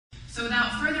So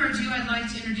without further ado, I'd like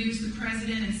to introduce the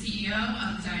President and CEO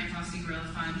of the Dian Fossey Gorilla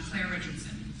Fund, Claire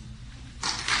Richardson.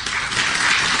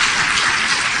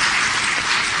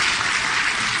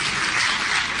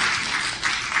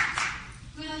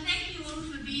 Well, thank you all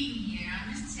for being here. I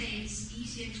must say it's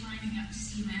easier climbing up to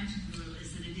see mountain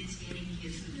gorillas than it is getting here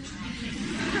through the traffic.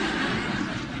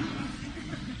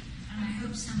 And I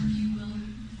hope some of you will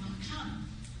come.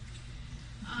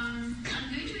 I'm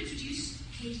going to introduce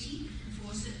Katie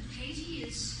Fawcett. Katie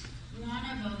is one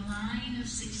of a line of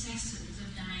successors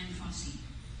of Dian Fossey.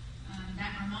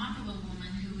 That remarkable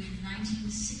woman who in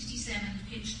 1967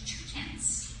 pitched 2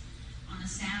 tents on a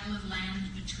saddle of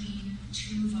land between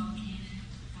 2 volcanic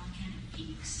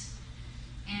peaks.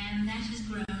 And that has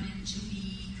grown into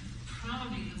be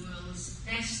probably the world's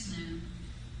best known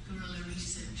gorilla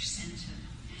research center.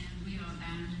 And we are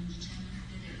bound and determined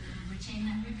that it will retain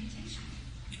that reputation.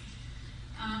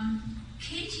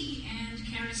 Katie and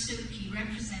Karisoke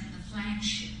represent the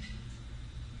flagship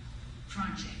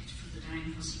project for the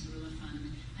Dian Fossey Gorilla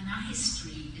Fund, and our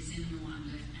history is in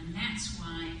Rwanda, and that's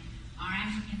why our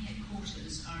African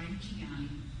headquarters are in Kigali,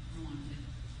 Rwanda.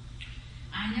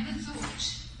 I never thought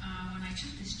when I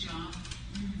took this job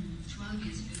 12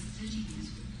 years ago, 13 years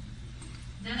ago,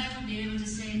 that I would be able to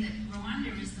say that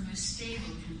Rwanda is the most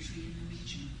stable country in the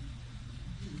region.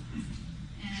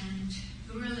 And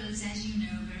gorillas, as you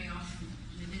know, very often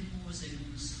live in war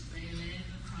zones. They live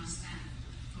across that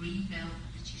green belt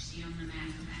that you see on the map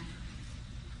of Africa.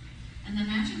 And the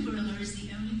mountain gorilla is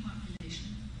the only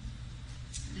population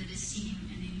that is seeing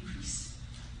an increase.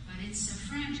 But it's a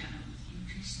fragile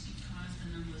increase because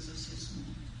the numbers are so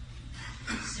small.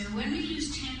 So when we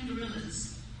lose 10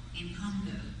 gorillas in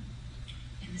Congo,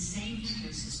 in the same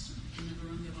ecosystem, in the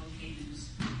Virunga volcanoes,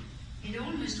 it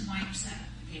almost wipes out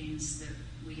the gains that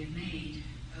we have made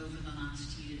over the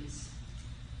last years.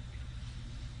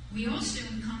 We also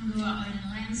in Congo are in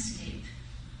a landscape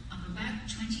of about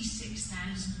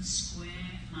 26,000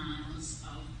 square miles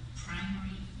of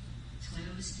primary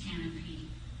closed canopy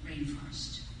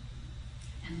rainforest.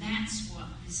 And that's what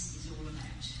this is all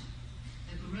about.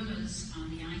 The gorillas are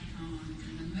the icon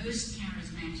and the most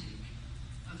charismatic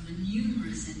of the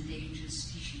numerous endangered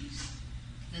species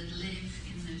that live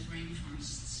in those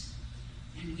rainforests.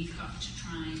 And we've got to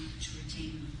try to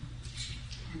retain them.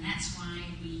 And that's why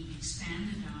we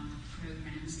expanded our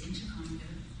programs into Congo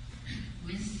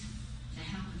with the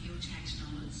help of your tax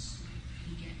dollars.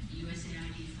 We get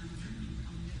USAID funding in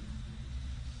Congo.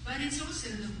 But it's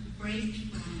also the brave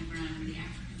people on the ground, the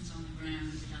Africans on the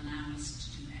ground, that allow us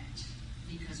to do that,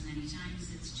 because many times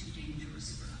it's too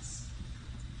dangerous for us.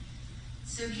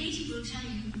 So Katie will tell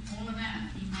you all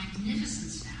about the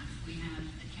magnificent staff we have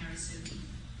at Karisoke,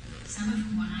 some of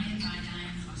whom were hired by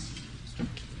Dian Fossey.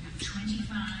 We have 25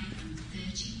 and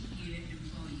 30-year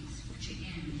employees, which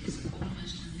again is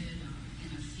almost unheard of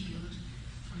in a field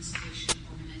conservation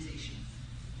organization.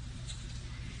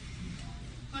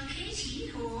 Well,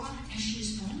 Katie, or as she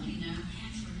is formally known,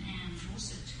 Catherine Ann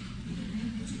Fawcett,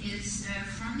 is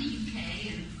from the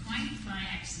UK, and quite by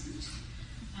accident.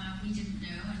 We didn't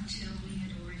know until we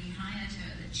had already hired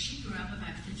her that she grew up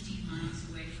about 15 miles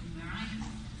away from where I am.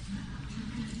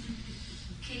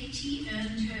 Katie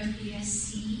earned her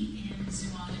BSc in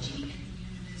zoology at the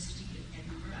University of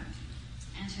Edinburgh,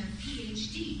 and her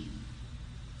PhD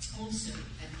also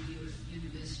at the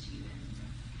University of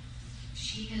Edinburgh.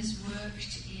 She has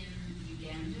worked in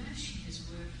Uganda, she has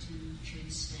worked in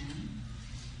Kurdistan,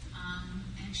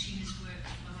 and she has worked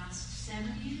for the last 7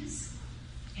 years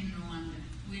in Rwanda.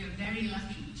 We are very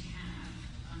lucky to have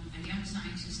a young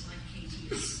scientist like Katie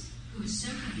who is so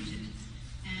committed,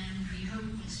 and we hope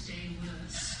will stay with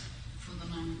us for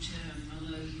the long term,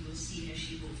 although you will see as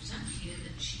she walks up here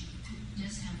that she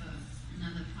does have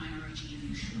another priority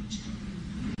in the short term.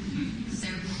 So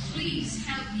please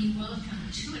help me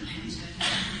welcome to Atlanta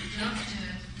Dr.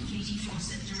 Katie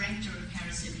Fawcett, Director of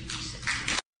Karisoke Research.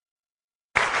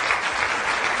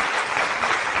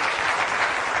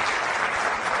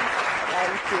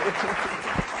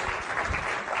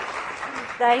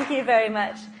 Thank you very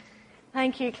much.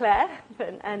 Thank you, Claire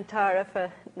and Tara,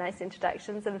 for nice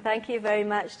introductions, and thank you very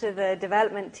much to the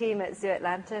development team at Zoo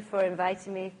Atlanta for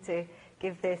inviting me to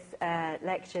give this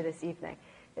lecture this evening.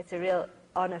 It's a real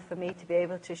honor for me to be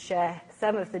able to share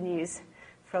some of the news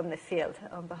from the field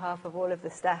on behalf of all of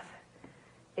the staff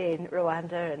in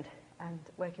Rwanda and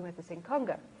working with us in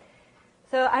Congo.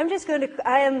 So I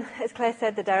am, as Claire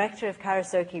said, the director of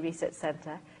Karisoke Research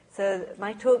Center. So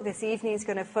my talk this evening is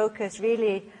going to focus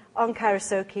really on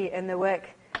Karisoke and the work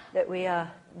that we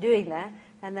are doing there.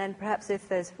 And then perhaps if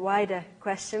there's wider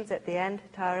questions at the end,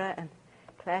 Tara and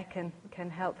Claire can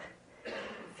help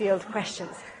field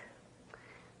questions.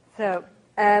 So,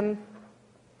 and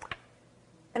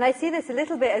I see this a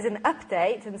little bit as an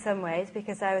update in some ways,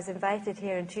 because I was invited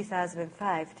here in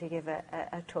 2005 to give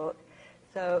a talk.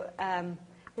 So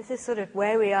this is sort of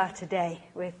where we are today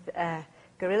with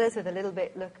gorillas, with a little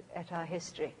bit look at our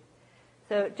history.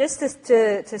 So just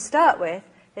to start with,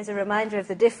 there's a reminder of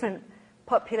the different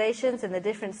populations and the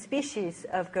different species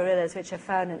of gorillas which are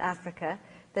found in Africa.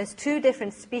 There's two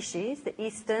different species, the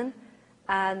eastern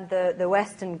and the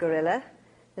western gorilla.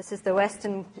 This is the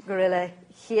western gorilla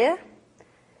here,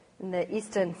 and the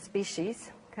eastern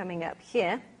species coming up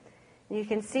here. You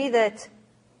can see that,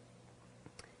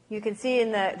 you can see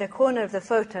in the corner of the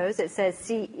photos it says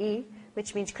CE,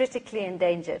 which means critically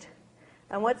endangered.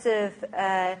 And what's of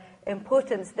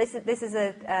importance, this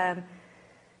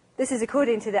is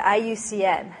according to the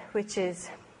IUCN, which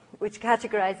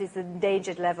categorizes the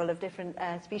endangered level of different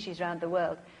species around the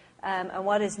world. And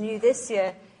what is new this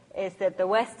year is that the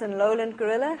western lowland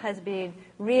gorilla has been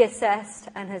reassessed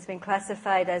and has been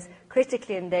classified as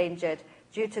critically endangered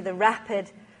due to the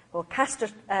rapid or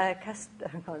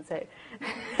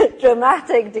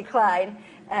dramatic decline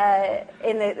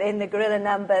in the gorilla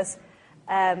numbers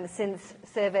since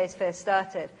surveys first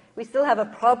started. We still have a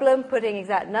problem putting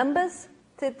exact numbers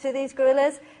to these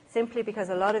gorillas, simply because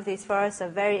a lot of these forests are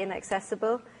very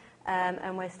inaccessible,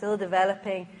 and we're still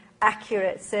developing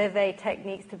accurate survey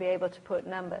techniques to be able to put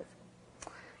numbers.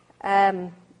 But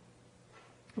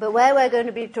where we're going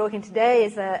to be talking today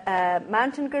is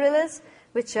mountain gorillas,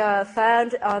 which are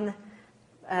found on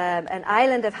an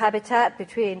island of habitat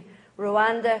between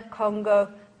Rwanda,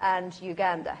 Congo, and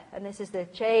Uganda. And this is the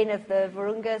chain of the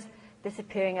Virungas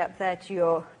disappearing up there to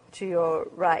your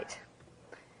right.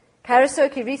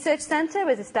 Karisoke Research Center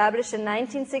was established in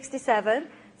 1967.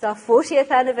 It's our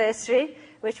 40th anniversary,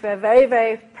 which we're very,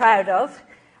 very proud of.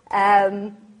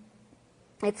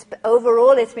 It's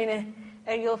been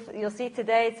and you'll see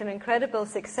today, it's an incredible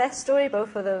success story, both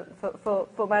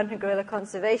for mountain gorilla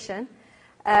conservation.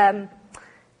 When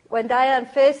Diane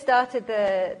first started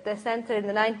the center in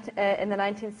the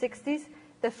 1960s,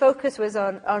 the focus was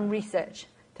on research,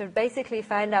 to basically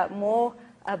find out more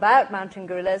about mountain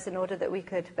gorillas in order that we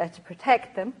could better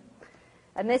protect them.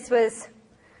 And this was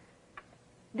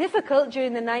difficult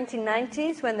during the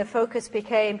 1990s, when the focus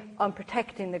became on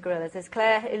protecting the gorillas. As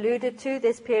Claire alluded to,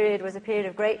 this period was a period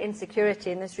of great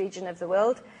insecurity in this region of the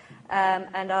world,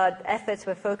 and our efforts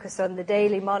were focused on the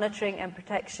daily monitoring and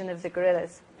protection of the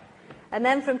gorillas. And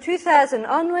then from 2000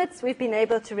 onwards, we've been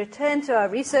able to return to our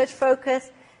research focus,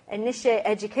 initiate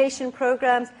education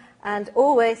programs, and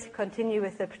always continue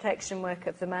with the protection work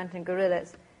of the mountain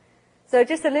gorillas. So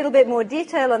just a little bit more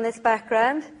detail on this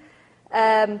background.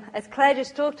 As Claire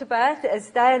just talked about,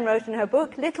 as Diane wrote in her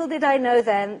book, little did I know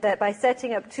then that by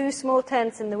setting up 2 small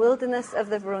tents in the wilderness of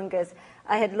the Virungas,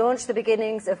 I had launched the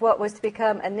beginnings of what was to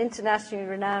become an internationally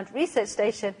renowned research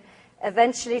station,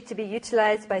 eventually to be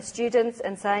utilized by students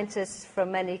and scientists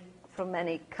from many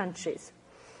countries.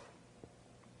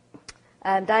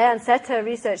 Diane set her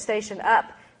research station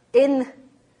up in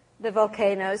the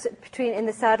volcanoes, in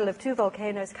the saddle of 2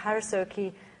 volcanoes,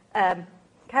 Karisimbi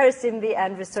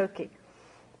and Risoke.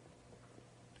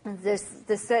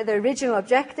 The original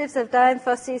objectives of Diane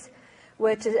Fossey's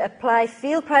were to apply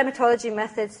field primatology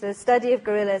methods to the study of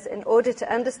gorillas in order to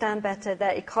understand better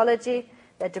their ecology,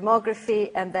 their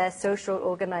demography, and their social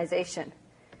organization.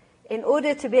 In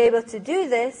order to be able to do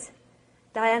this,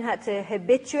 Diane had to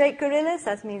habituate gorillas,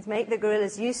 that means make the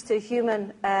gorillas used to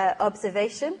human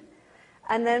observation,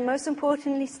 and then most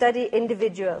importantly, study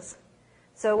individuals.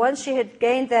 So once she had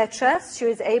gained their trust, she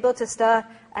was able to start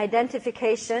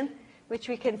identification, which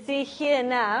we can see here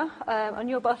now on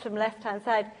your bottom left-hand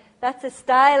side. That's a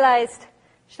stylized,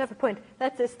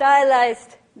 that's a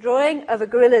stylized drawing of a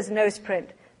gorilla's nose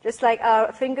print. Just like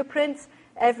our fingerprints,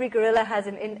 every gorilla has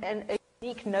a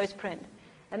unique nose print.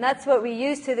 And that's what we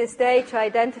use to this day to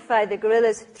identify the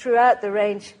gorillas throughout the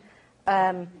range,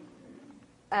 in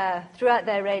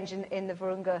the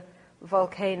Virunga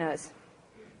volcanoes.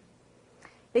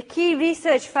 The key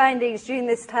research findings during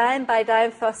this time by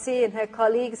Diane Fossey and her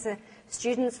colleagues,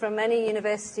 students from many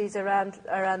universities around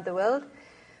the world,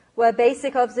 were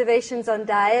basic observations on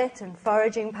diet and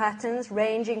foraging patterns,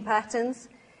 ranging patterns,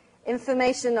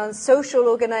 information on social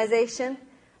organization.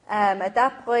 At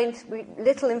that point,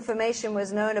 little information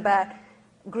was known about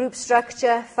group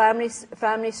structure, family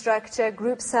structure,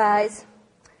 group size.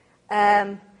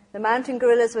 The mountain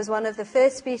gorillas was one of the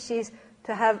first species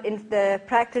to have the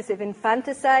practice of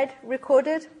infanticide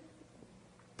recorded.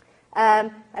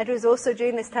 It was also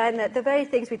during this time that the very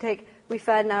things we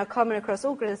find now common across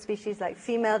all gorilla species, like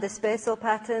female dispersal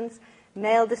patterns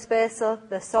male dispersal,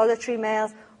 the solitary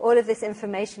males. All of this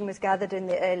information was gathered in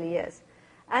the early years.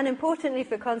 And importantly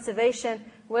for conservation,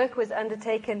 work was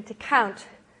undertaken to count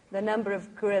the number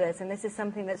of gorillas, and this is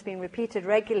something that's been repeated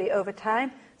regularly over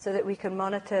time so that we can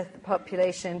monitor the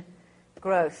population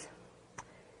growth.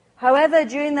 However,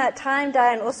 during that time,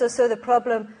 Diane also saw the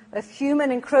problem of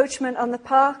human encroachment on the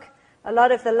park. A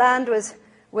lot of the land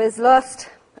was lost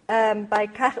by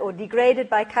cattle, or degraded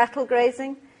by cattle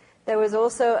grazing. There was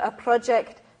also a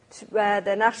project where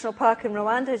the national park in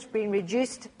Rwanda has been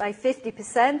reduced by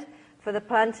 50% for the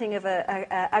planting of an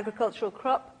agricultural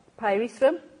crop,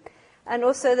 pyrethrum. And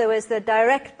also there was the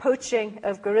direct poaching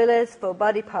of gorillas for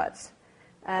body parts.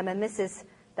 And this is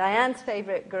Diane's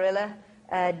favorite gorilla,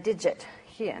 Digit,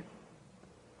 here.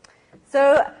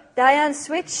 So Diane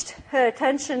switched her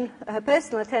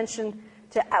personal attention,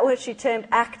 to what she termed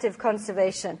active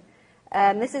conservation.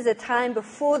 This is a time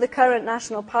before the current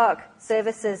national park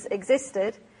services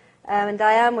existed, and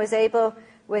Diane was able,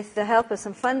 with the help of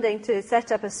some funding, to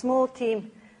set up a small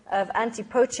team of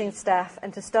anti-poaching staff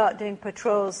and to start doing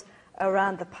patrols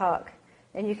around the park.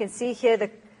 And you can see here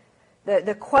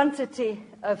the quantity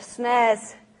of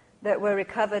snares that were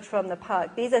recovered from the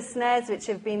park. These are snares which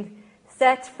have been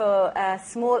set for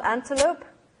small antelope,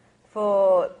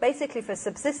 basically for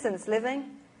subsistence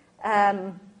living.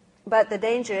 But the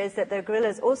danger is that the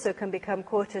gorillas also can become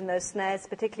caught in those snares,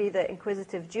 particularly the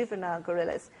inquisitive juvenile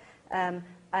gorillas, and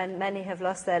many have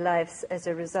lost their lives as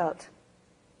a result.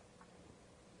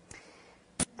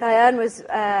 Diane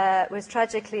was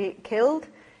tragically killed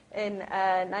in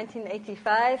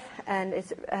 1985 and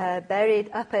is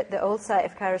buried up at the old site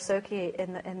of Karisoke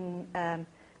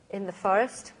in the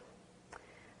forest.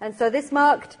 And so this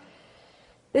marked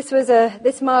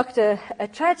a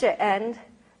tragic end,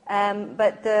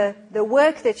 but the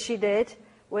work that she did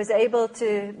was able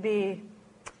to be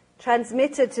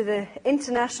transmitted to the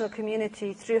international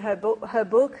community through her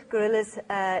book Gorillas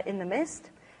in the Mist,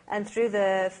 and through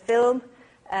the film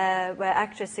where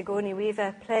actress Sigourney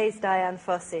Weaver plays Dian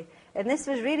Fossey. And this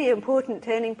was really an important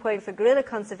turning point for gorilla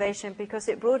conservation because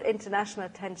it brought international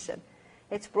attention.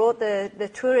 It's brought the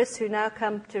tourists who now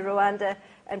come to Rwanda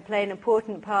and play an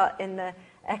important part in the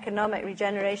economic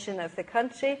regeneration of the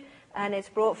country, and it's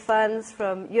brought funds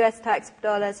from US tax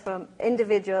dollars from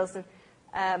individuals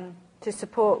to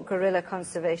support gorilla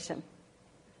conservation.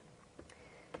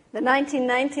 The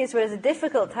 1990s was a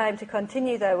difficult time to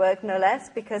continue their work, no less,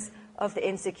 because of the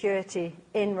insecurity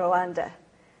in Rwanda.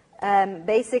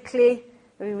 Basically,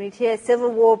 we read here,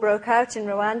 civil war broke out in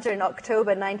Rwanda in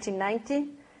October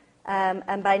 1990,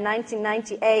 and by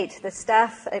 1998, the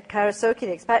staff at Karisoke,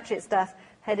 the expatriate staff,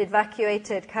 had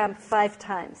evacuated camp 5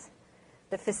 times.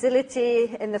 The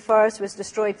facility in the forest was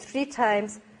destroyed 3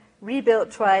 times,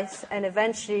 rebuilt twice, and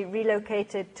eventually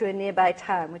relocated to a nearby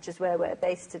town, which is where we're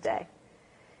based today.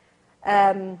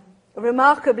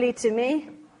 Remarkably to me,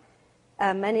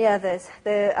 many others,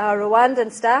 our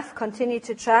Rwandan staff continued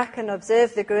to track and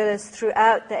observe the gorillas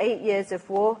throughout the 8 years of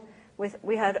war.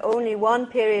 We had only one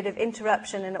period of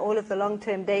interruption in all of the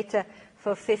long-term data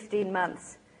for 15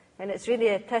 months. And it's really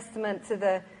a testament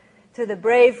to the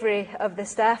bravery of the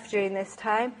staff during this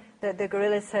time that the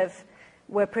gorillas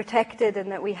were protected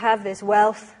and that we have this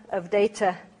wealth of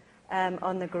data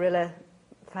on the gorilla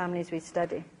families we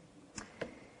study.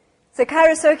 So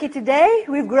Karisoke today,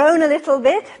 we've grown a little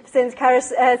bit since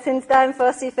Dian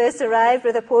Fossey first arrived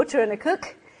with a porter and a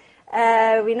cook.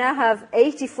 We now have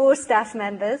 84 staff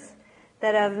members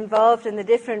that are involved in the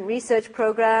different research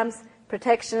programs,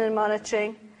 protection and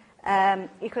monitoring.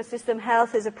 Ecosystem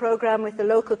health is a program with the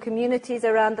local communities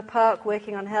around the park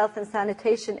working on health and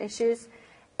sanitation issues.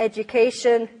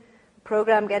 Education,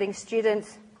 program getting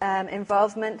students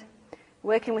involvement,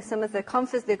 working with some of the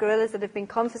gorillas that have been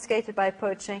confiscated by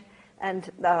poaching,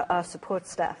 and our support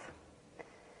staff.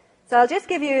 So I'll just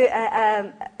give you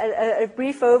a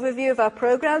brief overview of our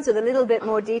programs with a little bit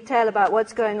more detail about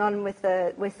what's going on with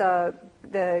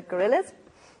the gorillas.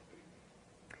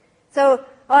 So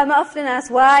I'm often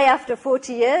asked, why after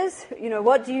 40 years?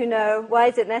 What do you know? Why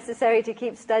is it necessary to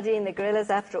keep studying the gorillas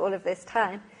after all of this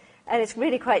time? And it's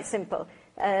really quite simple.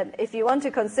 If you want to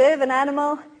conserve an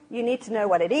animal, you need to know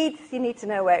what it eats, you need to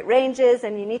know where it ranges,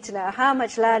 and you need to know how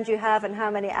much land you have and how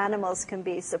many animals can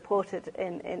be supported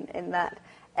in that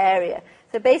area.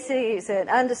 So basically, it's an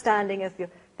understanding of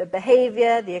the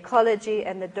behavior, the ecology,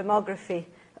 and the demography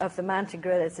of the mountain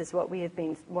gorillas is what we've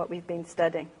been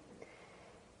studying.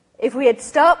 If we had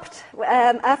stopped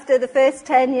after the first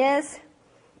 10 years,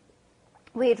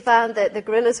 we had found that the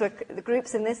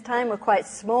groups in this time were quite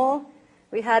small.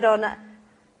 We had on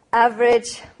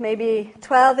average maybe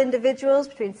 12 individuals,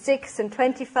 between 6 and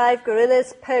 25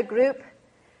 gorillas per group.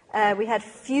 We had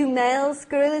few males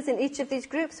gorillas in each of these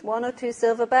groups, 1 or 2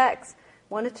 silverbacks,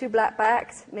 1 or 2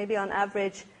 blackbacks, maybe on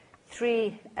average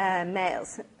 3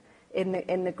 males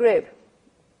in the group.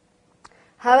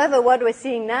 However, what we're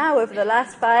seeing now over the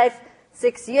last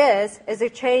 5-6 years is a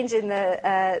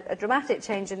dramatic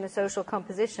change in the social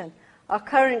composition. Our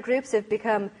current groups have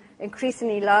become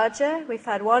increasingly larger. We've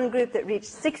had one group that reached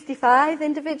 65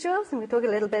 individuals, and we'll talk a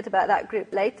little bit about that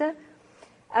group later.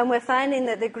 And we're finding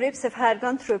that the groups have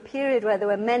gone through a period where there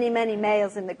were many, many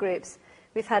males in the groups.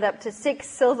 We've had up to 6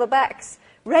 silverbacks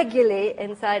regularly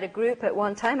inside a group at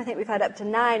one time. I think we've had up to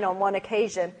 9 on one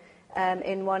occasion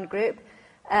in one group.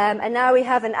 And now we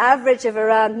have an average of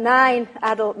around 9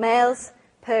 adult males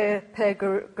per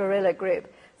gorilla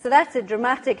group. So that's a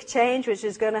dramatic change which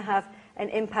is going to have an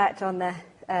impact on the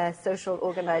social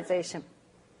organization.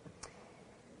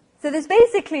 So there's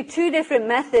basically 2 different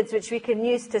methods which we can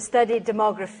use to study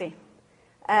demography,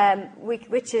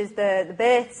 which is the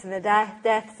births and the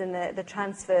deaths and the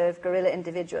transfer of gorilla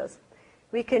individuals.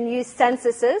 We can use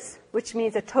censuses, which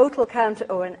means a total count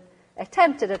or an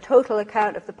attempt at a total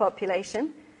account of the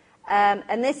population.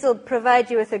 And this will provide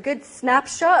you with a good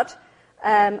snapshot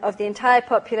of the entire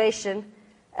population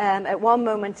at one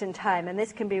moment in time. And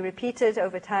this can be repeated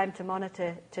over time to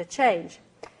monitor to change.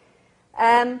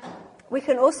 We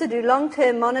can also do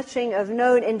long-term monitoring of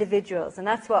known individuals, and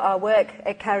that's what our work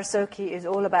at Karisoke is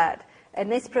all about. And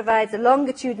this provides a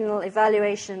longitudinal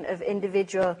evaluation of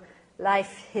individual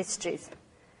life histories.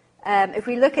 If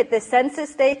we look at the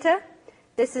census data,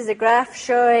 this is a graph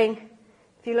showing,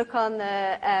 if you look on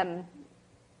the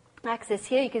axis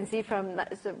here, you can see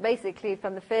so basically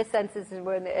from the first census,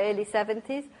 we're in the early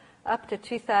 70s, up to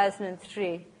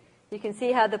 2003. You can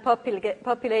see how the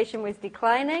population was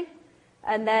declining,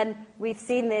 and then we've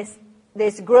seen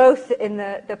this growth in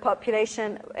the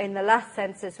population in the last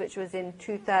census, which was in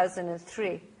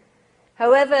 2003.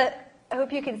 However, I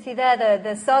hope you can see there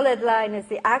the solid line is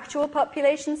the actual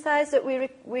population size that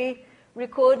we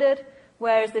recorded,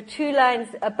 whereas the 2 lines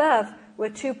above were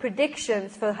 2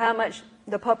 predictions for how much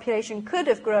the population could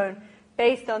have grown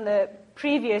based on the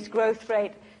previous growth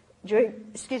rate during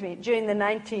the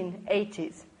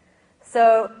 1980s.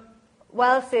 So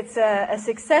whilst it's a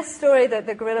success story that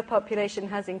the gorilla population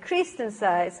has increased in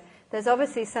size, there's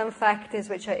obviously some factors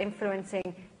which are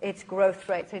influencing its growth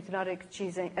rate, so it's not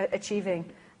achieving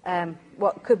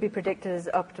what could be predicted as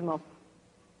optimal.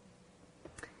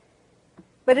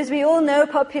 But as we all know,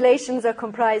 populations are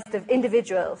comprised of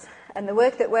individuals, and the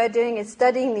work that we're doing is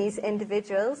studying these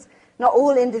individuals. Not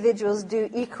all individuals do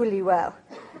equally well.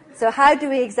 So how do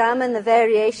we examine the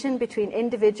variation between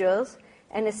individuals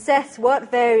and assess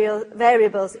what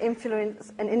variables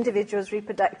influence an individual's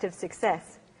reproductive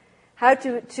success? How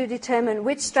to determine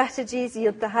which strategies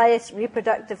yield the highest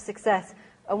reproductive success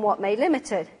and what may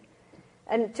limit it?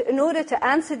 And in order to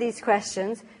answer these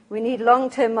questions, we need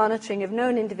long-term monitoring of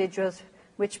known individuals,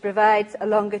 which provides a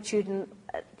longitudinal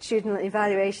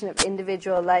evaluation of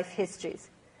individual life histories.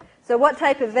 So what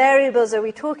type of variables are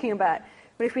we talking about?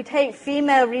 Well, if we take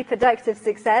female reproductive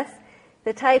success,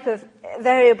 the type of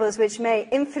variables which may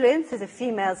influence is a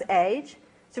female's age.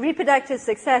 So reproductive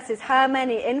success is how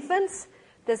many infants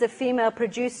does a female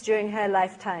produce during her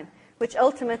lifetime, which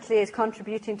ultimately is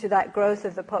contributing to that growth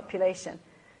of the population.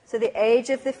 So the age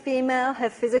of the female, her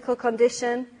physical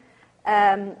condition,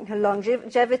 her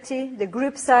longevity, the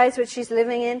group size which she's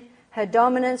living in, her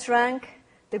dominance rank,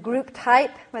 the group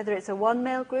type, whether it's a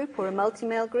one-male group or a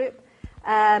multi-male group,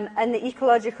 and the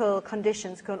ecological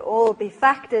conditions can all be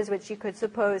factors which you could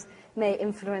suppose may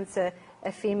influence a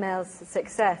female's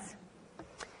success.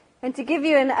 And to give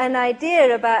you an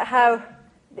idea about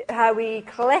how we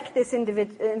collect this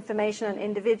information on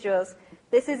individuals,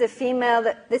 this is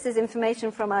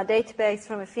information from our database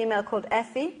from a female called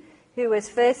Effie, who was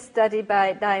first studied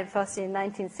by Diane Fossey in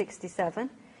 1967.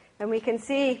 And we can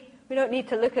see, we don't need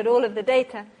to look at all of the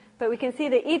data, but we can see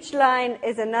that each line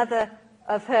is another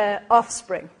of her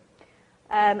offspring.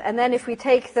 And then if we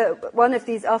take one of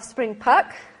these offspring,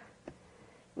 Puck,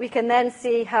 we can then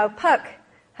see how Puck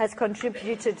has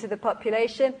contributed to the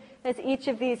population, as each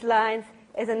of these lines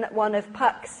is one of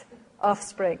Puck's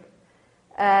offspring.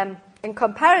 In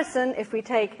comparison, if we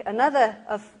take another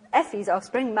of Effie's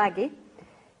offspring, Maggie,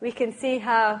 we can see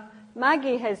how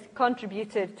Maggie has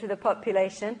contributed to the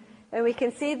population, and we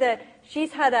can see that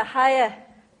she's had a higher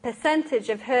percentage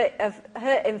of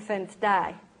her infants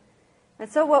die.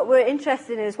 And so what we're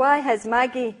interested in is, why has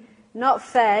Maggie not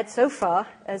fared so far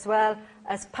as well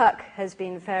as Puck has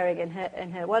been faring in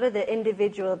her? What are the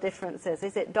individual differences?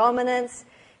 Is it dominance?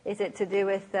 Is it to do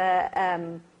with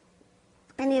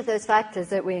any of those factors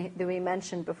that we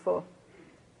mentioned before?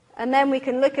 And then we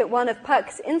can look at one of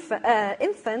Puck's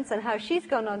infants and how she's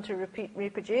gone on to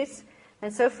reproduce.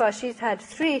 And so far she's had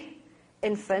 3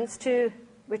 infants, 2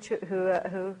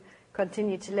 who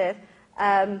continue to live,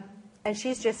 and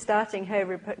she's just starting her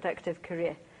reproductive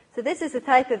career. So this is the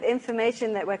type of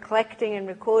information that we're collecting and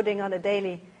recording on a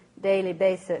daily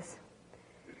basis.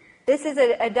 This is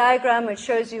a diagram which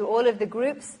shows you all of the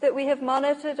groups that we have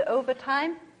monitored over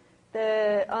time.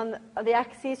 On the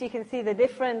axes you can see the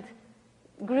different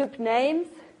group names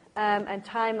and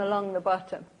time along the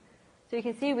bottom. So you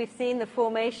can see we've seen the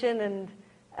formation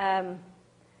and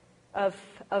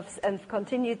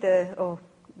continued the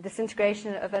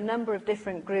disintegration of a number of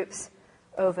different groups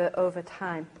over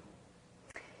time.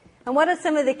 And what are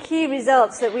some of the key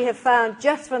results that we have found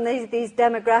just from these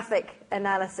demographic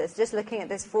analysis, just looking at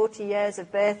this 40 years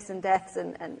of births and deaths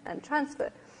and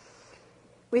transfer?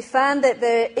 We found that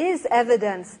there is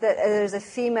evidence that there's a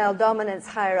female dominance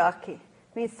hierarchy.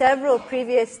 I mean, several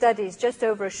previous studies just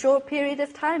over a short period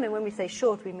of time, and when we say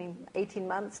short, we mean 18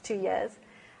 months, 2 years,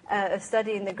 of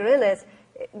studying the gorillas,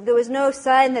 there was no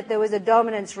sign that there was a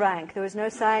dominance rank. There was no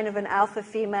sign of an alpha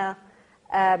female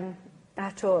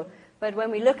at all. But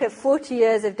when we look at 40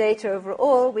 years of data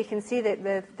overall, we can see that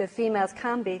the females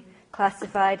can be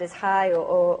classified as high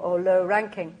or low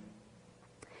ranking.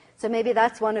 So maybe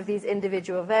that's one of these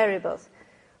individual variables.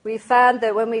 We found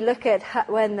that when we look at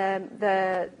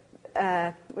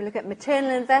we look at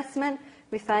maternal investment,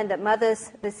 we find that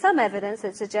there's some evidence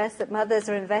that suggests that mothers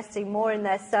are investing more in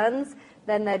their sons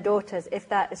than their daughters, if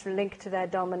that is linked to their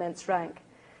dominance rank.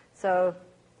 So,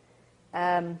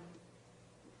 so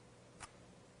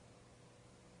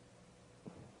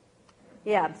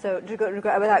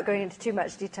without going into too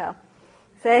much detail.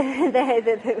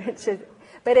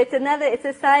 But it's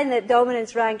a sign that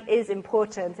dominance rank is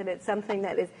important, and it's something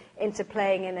that is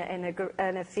interplaying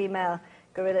in a female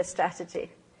gorilla strategy.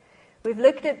 We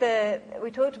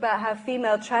talked about how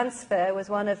female transfer was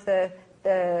one of the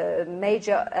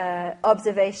major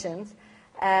observations,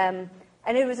 and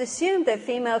it was assumed that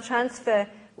female transfer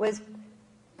was,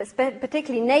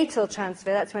 particularly natal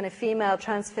transfer, that's when a female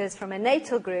transfers from a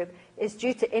natal group, is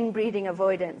due to inbreeding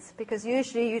avoidance, because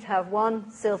usually you'd have one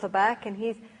silverback, and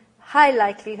he's high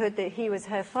likelihood that he was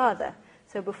her father.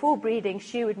 So before breeding,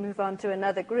 she would move on to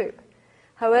another group.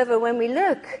 However, when we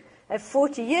look at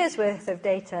 40 years worth of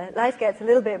data, life gets a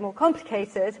little bit more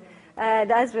complicated,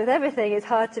 and as with everything, it's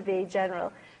hard to be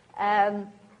general.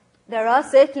 There are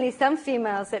certainly some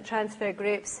females that transfer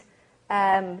groups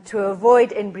to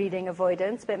avoid inbreeding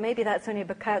avoidance, but maybe that's only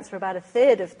accounts for about a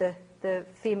third of the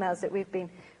females that we've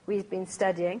been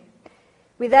studying.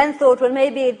 We then thought, well,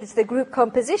 maybe it's the group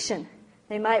composition.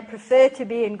 They might prefer to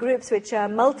be in groups which are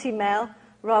multi-male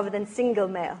rather than single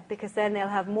male, because then they'll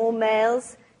have more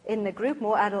males in the group,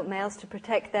 more adult males, to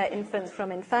protect their infants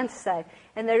from infanticide.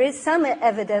 And there is some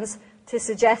evidence to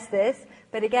suggest this,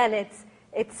 but again,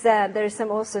 there is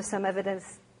also some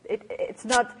evidence. It's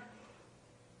not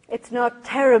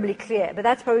terribly clear, but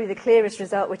that's probably the clearest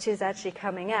result, which is actually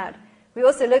coming out. We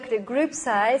also looked at group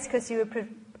size, because you were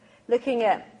looking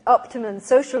at optimum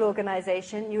social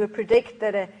organization. You would predict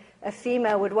that a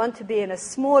female would want to be in a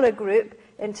smaller group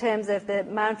in terms of the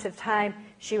amount of time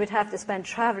she would have to spend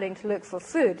traveling to look for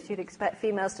food. You'd expect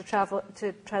females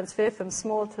to transfer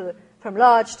from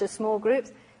large to small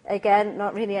groups. Again,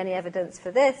 not really any evidence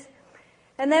for this.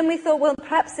 And then we thought, well,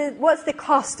 perhaps what's the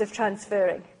cost of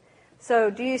transferring?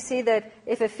 So do you see that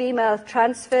if a female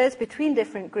transfers between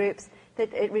different groups,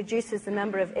 that it reduces the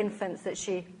number of infants that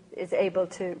she is able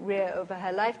to rear over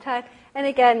her lifetime? And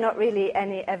again, not really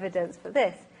any evidence for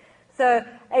this. So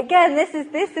again, this is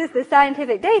the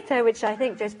scientific data, which I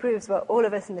think just proves what all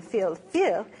of us in the field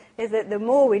feel, is that the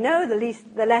more we know,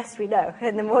 the less we know,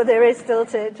 and the more there is still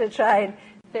to try and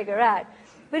figure out.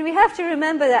 But we have to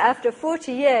remember that after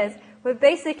 40 years, we're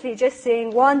basically just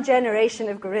seeing one generation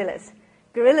of gorillas.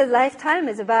 Gorilla's lifetime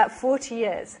is about 40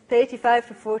 years, 35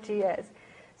 to 40 years.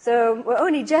 So we're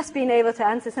only just being able to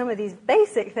answer some of these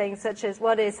basic things, such as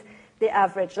what is the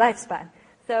average lifespan.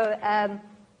 So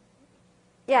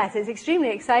yes, it's extremely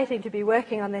exciting to be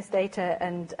working on this data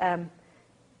and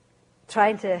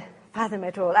trying to fathom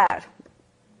it all out.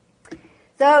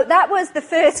 So that was the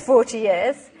first 40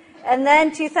 years, and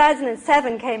then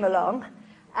 2007 came along,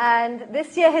 and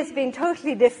this year has been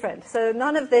totally different. So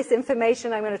none of this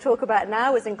information I'm going to talk about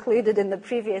now was included in the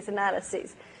previous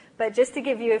analyses. But just to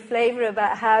give you a flavor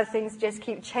about how things just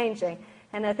keep changing,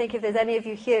 and I think if there's any of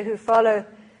you here who follow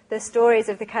the stories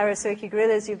of the Karisoke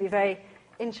gorillas, you'll be very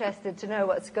interested to know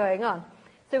what's going on.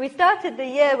 So we started the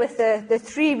year with the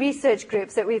three research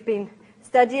groups that we've been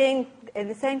studying in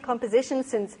the same composition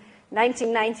since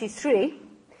 1993.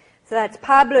 So that's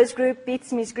Pablo's group,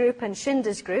 Beatsme's group, and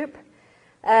Shinda's group.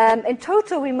 In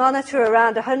total, we monitor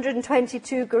around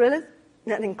 122 gorillas.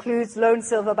 That includes lone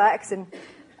silverbacks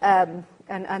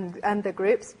and the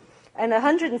groups. And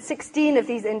 116 of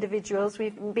these individuals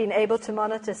we've been able to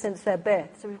monitor since their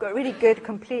birth. So we've got really good,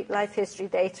 complete life history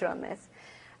data on this.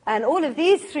 And all of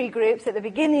these three groups at the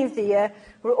beginning of the year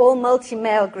were all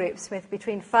multi-male groups with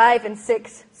between 5 and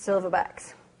 6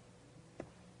 silverbacks.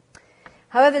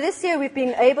 However, this year we've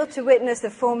been able to witness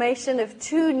the formation of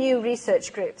 2 new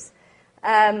research groups.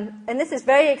 And this is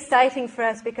very exciting for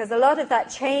us because a lot of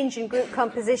that change in group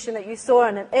composition that you saw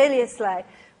on an earlier slide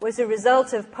was a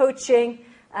result of poaching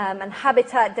and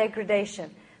habitat degradation.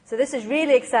 So this is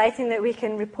really exciting that we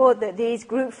can report that these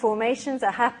group formations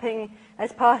are happening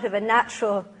as part of a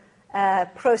natural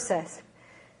process.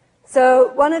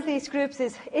 So one of these groups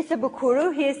is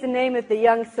Isabukuru. He is the name of the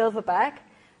young silverback.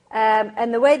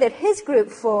 And the way that his group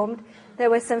formed, there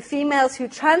were some females who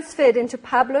transferred into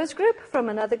Pablo's group from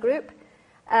another group.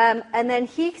 And then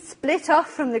he split off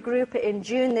from the group in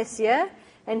June this year,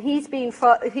 and he's been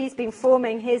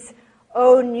forming his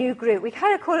own new group. We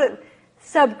kind of call it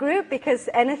subgroup because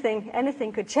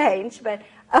anything could change, but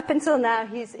up until now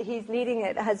he's leading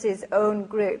it as his own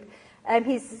group.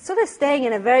 He's sort of staying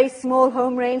in a very small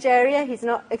home range area. He's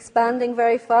not expanding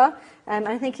very far.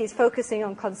 I think he's focusing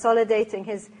on consolidating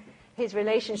his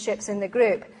relationships in the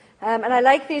group. And I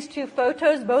like these 2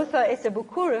 photos. Both are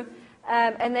Isabukuru,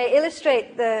 and they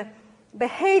illustrate the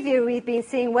behavior we've been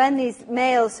seeing when these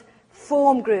males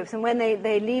form groups and when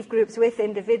they leave groups with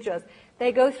individuals.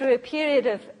 They go through a period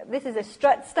of, this is a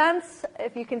strut stance.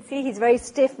 If you can see, he's very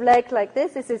stiff-legged like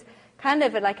this. This is kind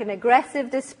of like an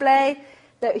aggressive display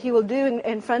that he will do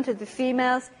in front of the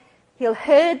females. He'll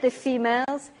herd the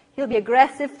females. He'll be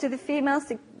aggressive to the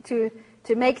females to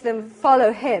make them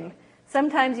follow him.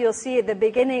 Sometimes you'll see at the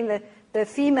beginning the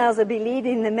females will be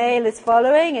leading, the male is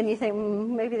following, and you think,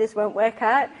 maybe this won't work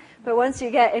out. But once you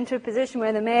get into a position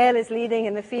where the male is leading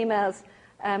and the females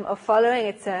are following,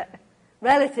 it's a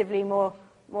relatively more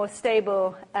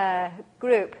stable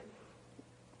group.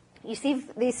 You see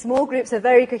these small groups are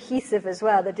very cohesive as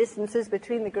well. The distances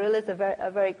between the gorillas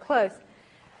are very close.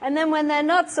 And then when they're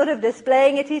not sort of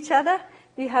displaying at each other,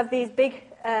 you have these big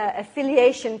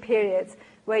affiliation periods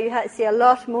where you see a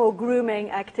lot more grooming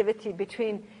activity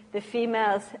between the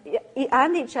females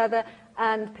and each other,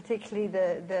 and particularly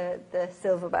the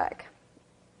silverback.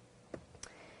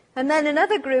 And then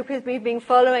another group we've been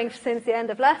following since the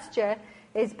end of last year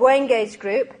is Bwenge's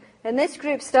group. And this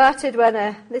group started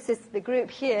when, this is the group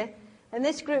here, and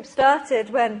this group started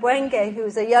when Bwenge, who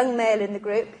was a young male in the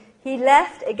group, he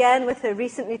left again with a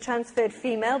recently transferred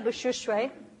female,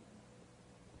 Bushushwe.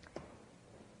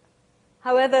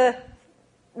 However,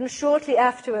 shortly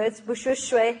afterwards,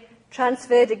 Bushushwe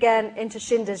transferred again into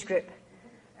Shinda's group.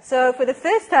 So for the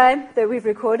first time that we've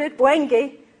recorded,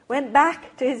 Bwenge went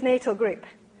back to his natal group.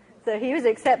 So he was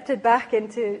accepted back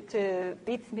into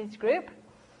Beatsme's group.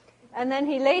 And then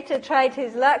he later tried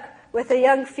his luck with a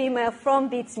young female from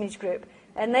Beatsme's group.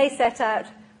 And they set out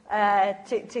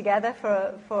together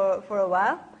for a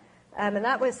while. And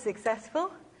that was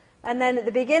successful. And then at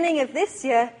the beginning of this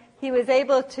year, he was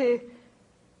able to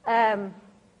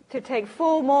take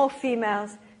 4 more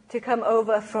females to come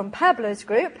over from Pablo's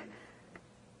group.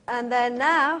 And then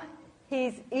now,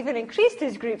 he's even increased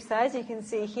his group size, you can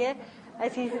see here,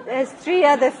 as 3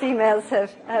 other females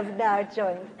have now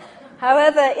joined.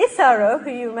 However, Isaro, who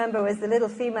you remember was the little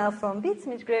female from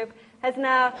Beatsme's group, has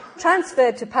now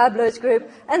transferred to Pablo's group,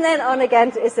 and then on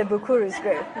again to Isabukuru's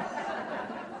group.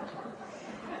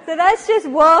 So that's just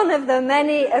one of the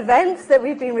many events that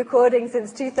we've been recording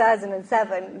since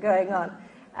 2007 going on.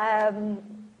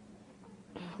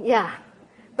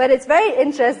 But it's very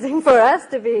interesting for us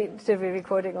to be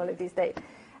recording all of these data.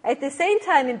 At the same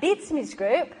time, in Beatsme's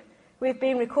group, we've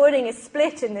been recording a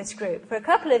split in this group. For a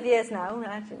couple of years now,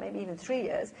 actually maybe even 3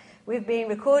 years, we've been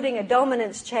recording a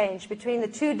dominance change between the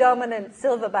 2 dominant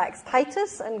silverbacks,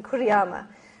 Titus and Kuriyama.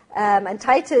 And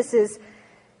Titus is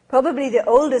probably the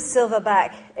oldest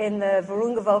silverback in the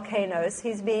Virunga volcanoes.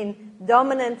 He's been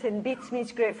dominant in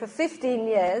Beatsme's group for 15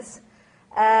 years.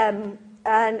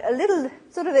 And a little,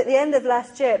 sort of at the end of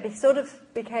last year, it sort of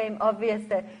became obvious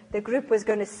that the group was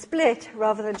going to split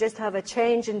rather than just have a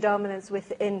change in dominance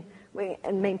within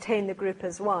and maintain the group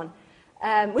as one,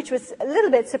 which was a little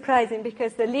bit surprising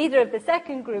because the leader of the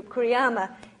second group,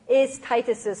 Kuriyama, is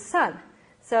Titus's son.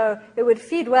 So it would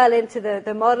feed well into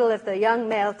the model of the young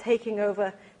male taking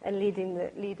over and leading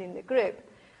the group.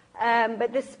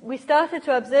 But we started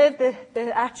to observe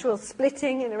the actual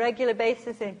splitting on a regular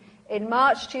basis in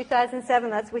March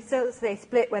 2007. They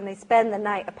split when they spend the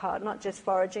night apart, not just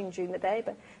foraging during the day,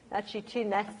 but actually 2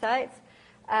 nest sites.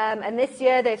 And this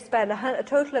year they've spent a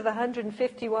total of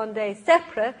 151 days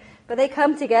separate, but they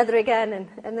come together again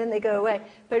and then they go away.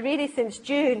 But really since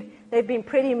June, they've been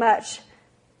pretty much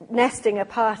nesting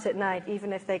apart at night,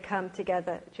 even if they come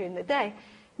together during the day.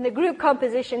 And the group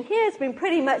composition here has been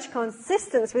pretty much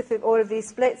consistent with all of these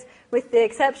splits, with the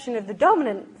exception of the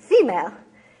dominant female,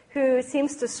 who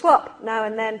seems to swap now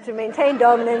and then to maintain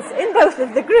dominance in both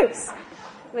of the groups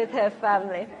with her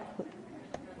family.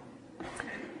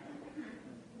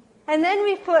 And then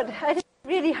we put, I don't know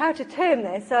really how to term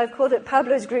this, so I've called it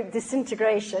Pablo's group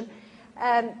disintegration.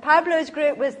 Pablo's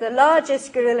group was the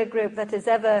largest gorilla group that has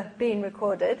ever been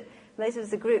recorded. This was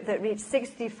the group that reached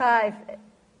 65,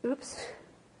 oops,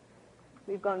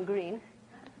 we've gone green.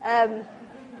 There's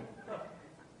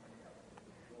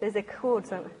a cord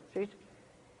somewhere.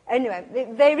 Anyway,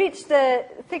 they reached the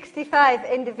 65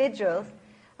 individuals.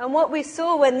 And what we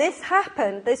saw when this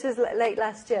happened, this was late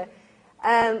last year,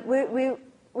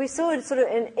 we saw sort of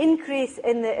an increase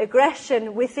in the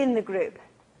aggression within the group.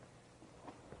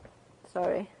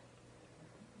 Sorry.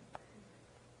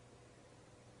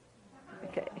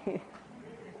 Okay.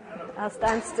 I'll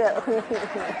stand still.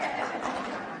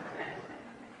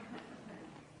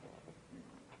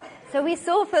 So we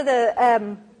saw for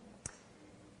the...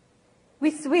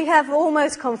 We have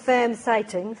almost confirmed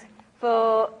sightings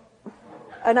for...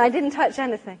 And I didn't touch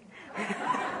anything.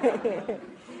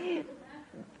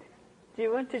 Do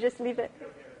you want to just leave it?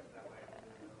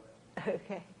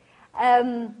 Okay.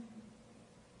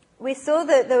 We saw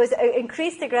that there was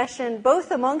increased aggression both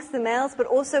amongst the males but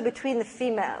also between the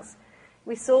females.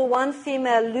 We saw one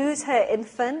female lose her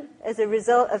infant as a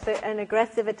result of an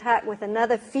aggressive attack with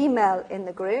another female in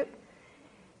the group.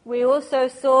 We also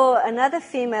saw another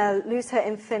female lose her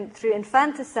infant through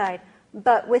infanticide,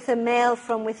 but with a male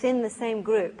from within the same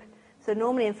group. So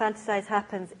normally infanticide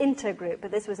happens intergroup, but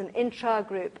this was an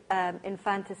intra-group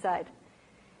infanticide.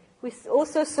 We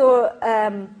also saw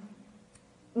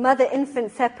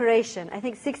mother-infant separation. I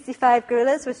think 65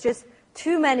 gorillas was just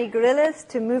too many gorillas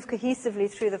to move cohesively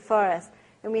through the forest.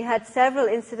 And we had several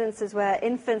incidences where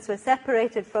infants were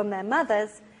separated from their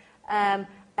mothers and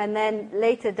then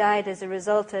later died as a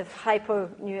result of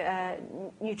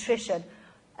hyponutrition.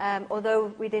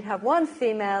 Although we did have one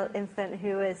female infant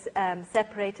who was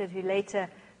separated, who later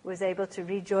was able to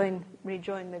rejoin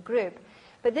the group.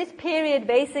 But this period,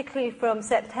 basically from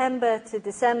September to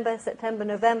December,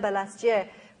 November last year,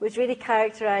 was really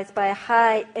characterized by a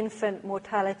high infant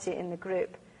mortality in the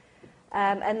group.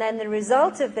 And then the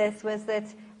result of this was that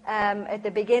at the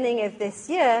beginning of this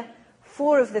year,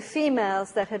 4 of the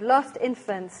females that had lost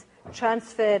infants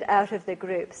transferred out of the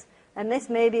groups. And this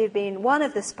may have been one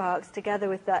of the sparks, together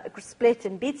with that split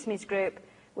in Beatsme's group,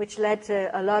 which led to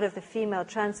a lot of the female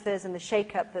transfers and the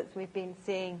shake-up that we've been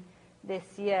seeing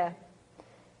this year.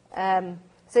 So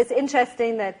it's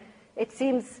interesting that it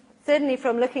seems, certainly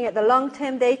from looking at the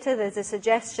long-term data, there's a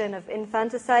suggestion of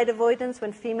infanticide avoidance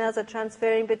when females are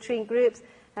transferring between groups.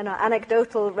 And our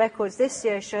anecdotal records this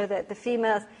year show that the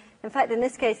females, in fact, in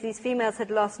this case, these females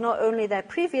had lost not only their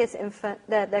previous infant,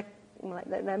 their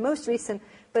most recent,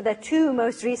 but their two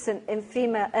most recent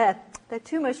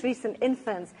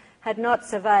infants had not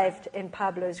survived in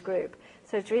Pablo's group.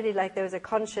 So it's really like there was a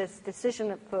conscious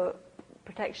decision for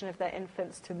protection of their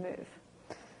infants to move.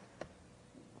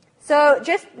 So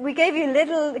we gave you a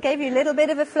little bit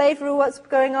of a flavor of what's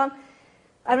going on.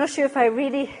 I'm not sure if I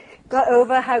really got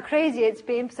over how crazy it's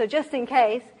been. So just in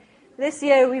case, this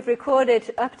year we've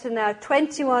recorded up to now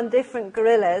 21 different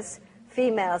gorillas,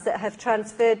 females, that have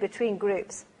transferred between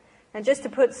groups. And just to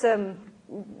put some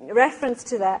reference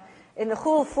to that, in the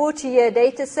whole 40-year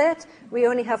data set, we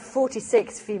only have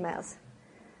 46 females.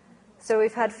 So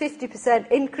we've had 50%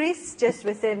 increase just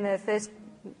within the first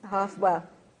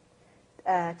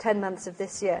 10 months of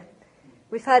this year.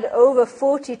 We've had over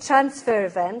 40 transfer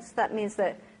events. That means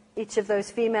that each of those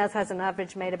females has on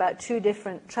average made about 2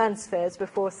 different transfers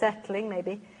before settling,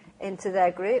 maybe, into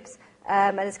their groups.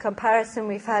 And as comparison,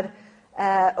 we've had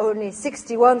only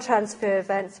 61 transfer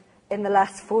events in the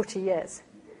last 40 years.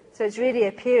 So it's really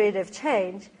a period of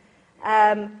change.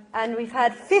 And we've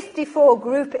had 54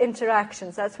 group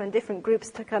interactions. That's when different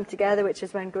groups come together, which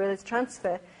is when gorillas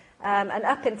transfer. And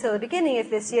up until the beginning of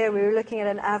this year, we were looking at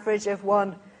an average of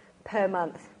 1 per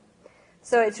month.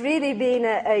 So it's really been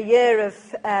a year of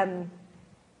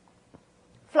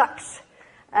flux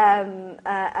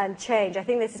and change. I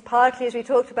think this is partly, as we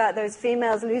talked about, those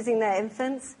females losing their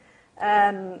infants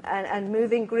and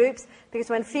moving groups, because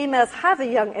when females have a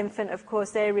young infant, of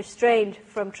course, they're restrained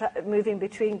from moving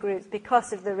between groups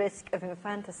because of the risk of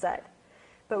infanticide.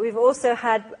 But we've also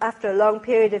had, after a long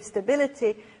period of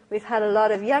stability, we've had a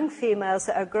lot of young females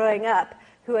that are growing up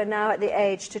who are now at the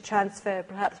age to transfer,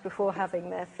 perhaps before having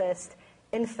their first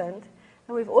infant.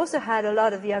 And we've also had a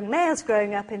lot of young males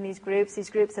growing up in these groups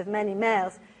of many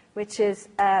males, which is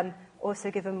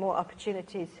also given more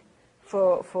opportunities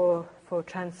for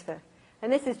transfer.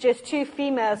 And this is just two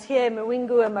females here,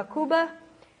 Mwingu and Makuba,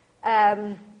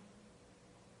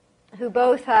 who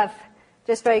both have,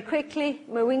 just very quickly,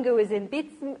 Mwingu was in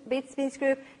Beatsby's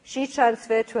group. She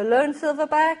transferred to a lone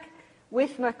silverback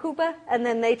with Makuba, and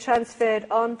then they transferred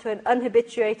on to an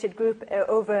unhabituated group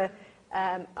over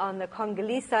on the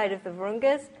Congolese side of the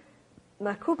Virungas.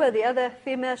 Makuba, the other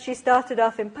female, she started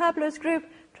off in Pablo's group,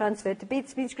 transferred to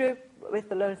Beatsby's group with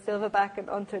the lone silverback and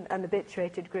onto an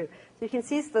unhabituated group. So you can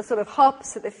see the sort of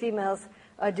hops that the females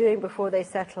are doing before they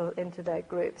settle into their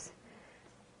groups.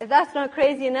 If that's not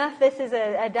crazy enough, this is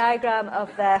a diagram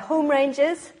of their home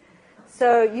ranges.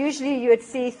 So usually you would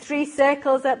see 3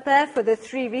 circles up there for the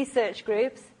 3 research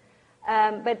groups.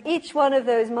 But each one of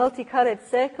those multicolored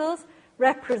circles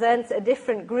represents a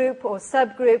different group or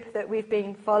subgroup that we've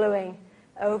been following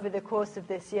over the course of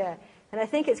this year. And I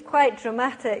think it's quite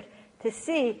dramatic to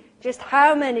see just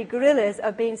how many gorillas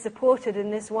are being supported in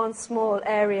this one small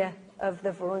area of the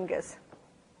Virungas.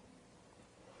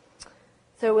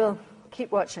 So we'll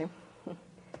keep watching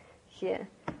here.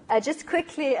 Just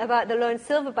quickly about the lone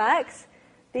silverbacks.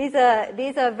 These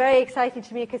are very exciting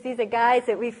to me because these are guys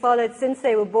that we've followed since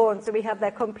they were born, so we have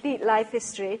their complete life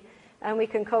history, and we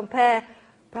can compare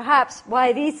perhaps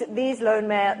why these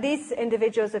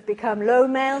individuals have become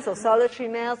lone males or solitary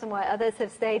males and why others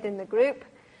have stayed in the group.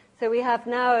 So we have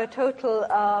now a total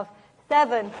of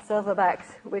 7 silverbacks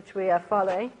which we are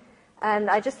following. And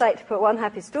I'd just like to put one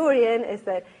happy story in, is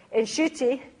that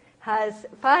Nshuti has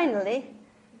finally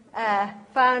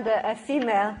found a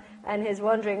female and is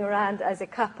wandering around as a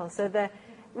couple. So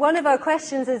one of our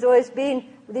questions has always been,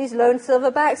 these lone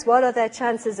silverbacks, what are their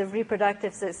chances of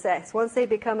reproductive success? Once they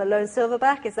become a lone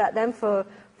silverback, is that them for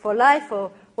life,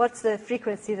 or what's the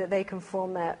frequency that they can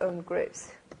form their own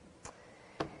groups?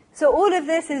 So all of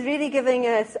this is really giving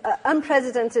us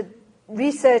unprecedented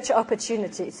research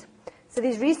opportunities. So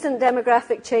these recent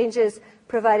demographic changes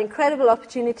provide incredible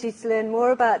opportunities to learn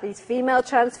more about these female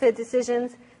transfer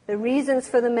decisions, the reasons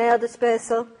for the male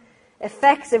dispersal,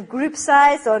 effects of group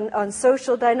size on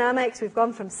social dynamics. We've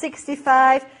gone from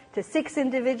 65 to 6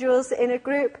 individuals in a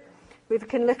group. We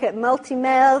can look at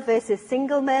multi-male versus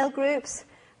single-male groups.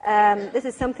 This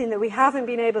is something that we haven't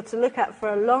been able to look at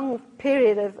for a long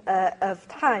period of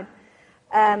time.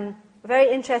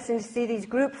 Very interesting to see these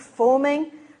groups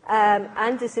forming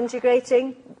and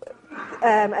disintegrating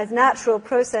as natural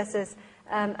processes,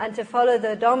 and to follow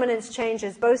the dominance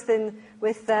changes both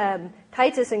with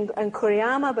Titus and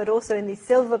Kuriyama, but also in these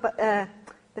the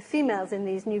females in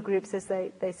these new groups as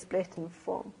they split and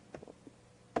form.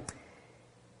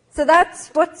 So that's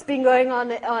what's been going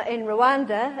on in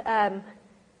Rwanda.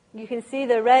 You can see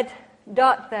the red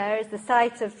dot there is the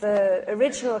site of the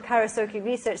original Karisoke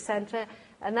Research Center,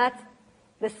 and that's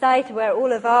the site where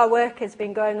all of our work has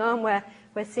been going on, where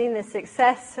we're seeing the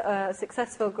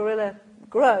successful gorilla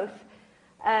growth.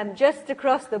 Just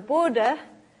across the border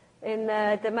in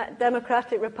the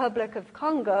Democratic Republic of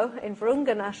Congo, in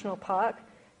Virunga National Park,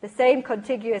 the same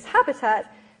contiguous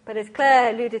habitat, but as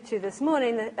Claire alluded to this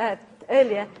morning,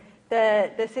 earlier,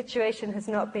 the situation has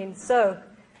not been so.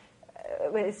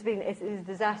 It's a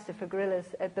disaster for gorillas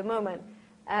at the moment.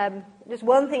 Just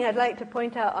one thing I'd like to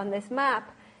point out on this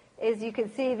map is you can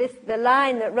see the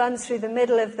line that runs through the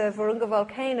middle of the Virunga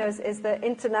volcanoes is the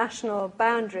international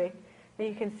boundary. And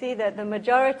you can see that the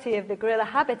majority of the gorilla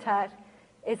habitat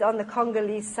is on the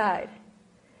Congolese side.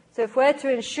 So if we're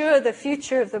to ensure the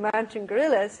future of the mountain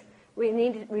gorillas, we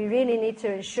really need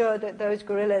to ensure that those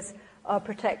gorillas are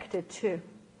protected too.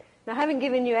 Now, I haven't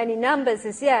given you any numbers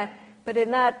as yet, but in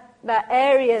that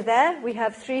area there, we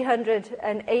have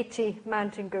 380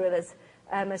 mountain gorillas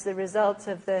as a result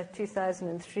of the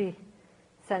 2003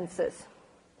 census.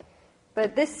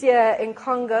 But this year in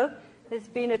Congo, there's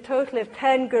been a total of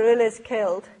 10 gorillas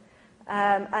killed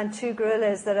and 2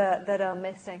 gorillas that are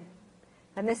missing.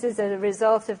 And this is a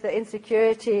result of the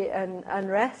insecurity and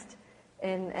unrest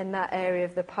in that area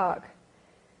of the park.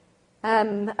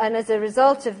 And as a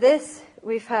result of this,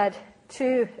 we've had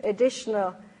 2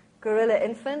 additional gorilla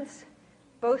infants.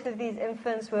 Both of these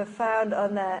infants were found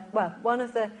on one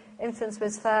of the infants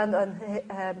was found on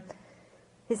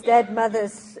his dead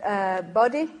mother's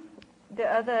body. The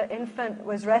other infant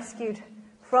was rescued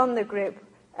from the group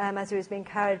as he was being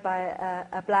carried by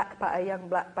a young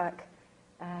blackback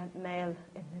male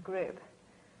in the group.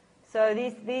 So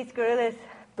these gorillas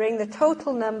bring the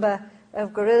total number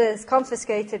of gorillas,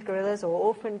 confiscated gorillas or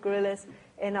orphaned gorillas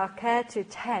in our care to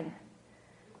 10.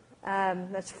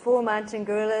 That's 4 mountain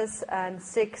gorillas and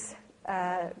 6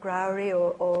 Growry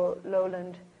or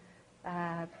lowland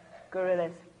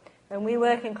gorillas. And we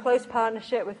work in close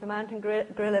partnership with the Mountain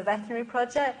Gorilla Veterinary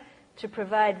Project to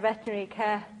provide veterinary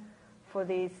care for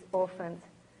these orphans.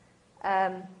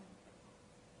 And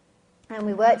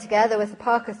we work together with the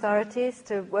park authorities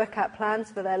to work out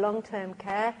plans for their long-term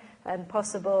care and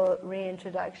possible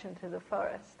reintroduction to the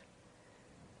forest.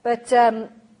 But, and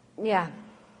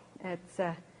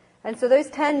so those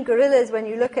 10 gorillas, when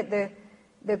you look at the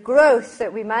growth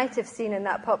that we might have seen in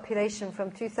that population from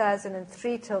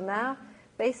 2003 till now,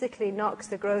 basically knocks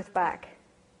the growth back.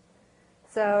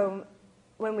 So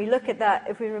when we look at that,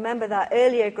 if we remember that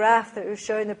earlier graph that was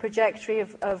showing the trajectory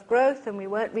of growth and we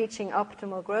weren't reaching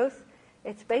optimal growth,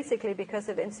 it's basically because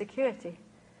of insecurity.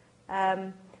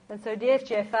 And so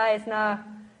DFGFI is now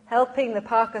helping the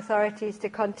park authorities to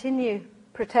continue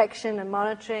protection and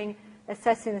monitoring,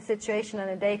 assessing the situation on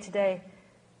a day-to-day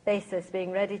basis,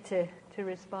 being ready to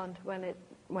respond when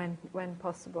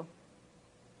possible.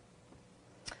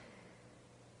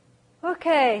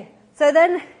 Okay, so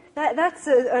then that's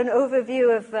an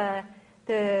overview of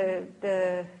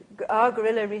our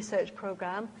gorilla research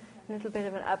program, a little bit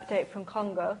of an update from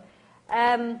Congo.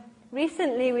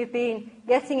 Recently we've been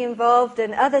getting involved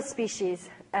in other species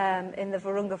in the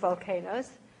Virunga volcanoes.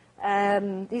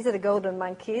 These are the golden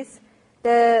monkeys.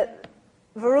 The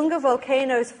Virunga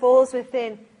volcanoes falls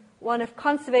within one of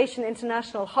Conservation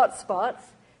International hotspots.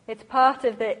 It's part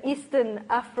of the Eastern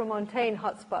Afromontane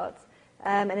hotspots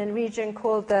in a region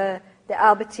called the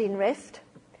Albertine Rift.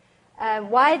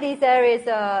 Why these areas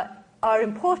are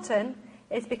important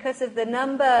is because of the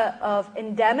number of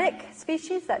endemic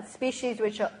species, that's species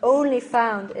which are only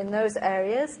found in those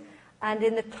areas, and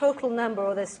in the total number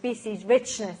or the species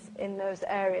richness in those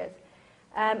areas.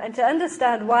 And to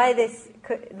understand why this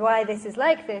is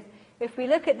like this, if we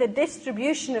look at the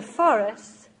distribution of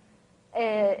forests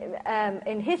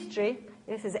in history,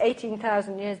 this is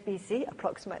 18,000 years BC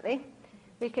approximately,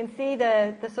 we can see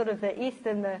the sort of the east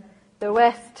and the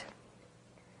west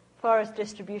forest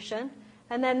distribution.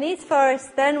 And then these forests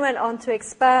then went on to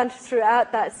expand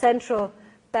throughout that central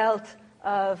belt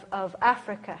of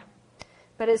Africa.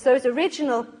 But it's those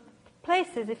original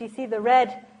places, if you see the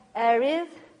red areas,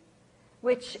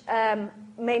 which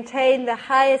maintain the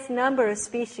highest number of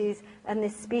species and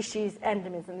this species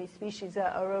endemism. These species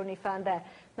are only found there.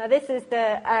 Now this is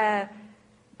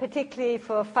particularly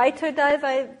for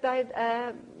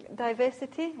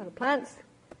phytodiversity, or the plants.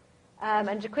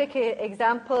 And a quick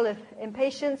example of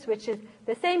impatiens, which is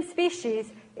the same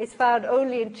species is found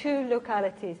only in 2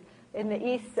 localities, in the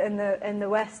east and the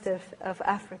west of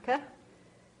Africa.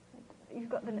 You've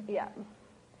got yeah.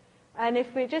 And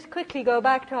if we just quickly go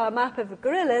back to our map of the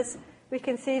gorillas, we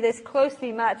can see this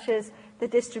closely matches the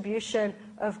distribution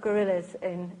of gorillas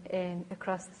in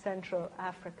across Central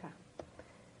Africa.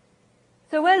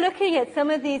 So we're looking at some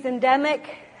of these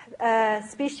endemic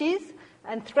species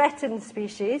and threatened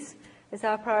species is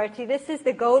our priority. This is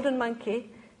the golden monkey.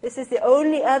 This is the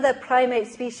only other primate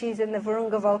species in the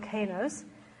Virunga volcanoes.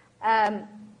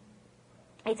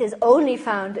 It is only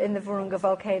found in the Virunga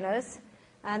volcanoes.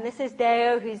 And this is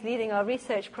Deo, who's leading our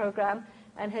research program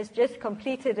and has just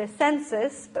completed a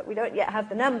census, but we don't yet have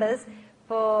the numbers,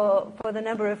 for the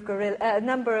number of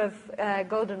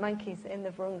golden monkeys in the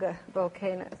Virunga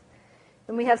volcanoes.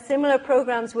 And we have similar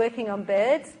programs working on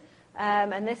birds,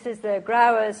 and this is the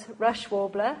Grauer's rush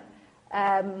warbler.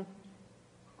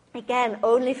 Again,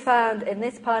 only found in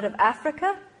this part of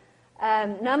Africa.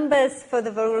 Numbers for the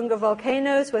Virunga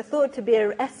volcanoes were thought to be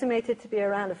estimated to be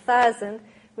around 1,000.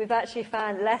 We've actually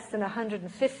found less than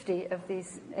 150 of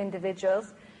these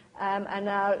individuals, and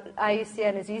now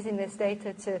IUCN is using this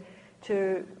data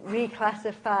to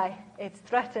reclassify its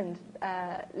threatened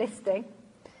listing.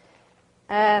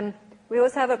 We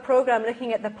also have a program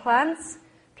looking at the plants,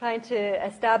 trying to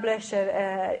establish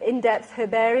an in-depth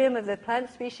herbarium of the plant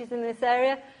species in this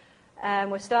area.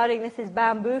 We're starting, this is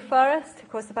bamboo forest. Of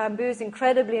course, the bamboo is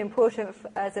incredibly important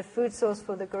as a food source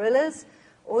for the gorillas,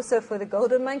 also for the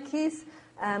golden monkeys,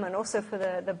 and also for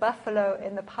the buffalo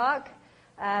in the park,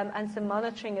 and some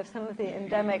monitoring of some of the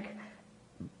endemic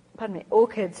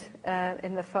orchids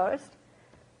in the forest.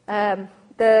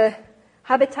 The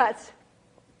habitats,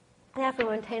 the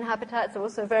Afromontane habitats, are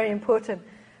also very important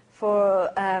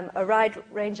for a wide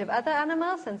range of other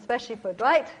animals, and especially for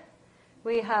dwight.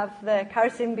 We have the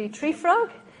Karisimbi tree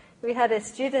frog. we had a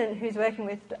student who's working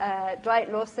with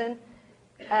Dwight Lawson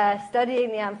studying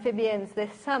the amphibians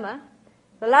this summer.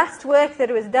 The last work that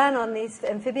was done on these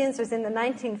amphibians was in the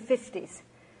 1950s.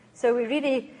 So we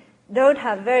really don't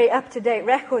have very up-to-date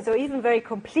records or even very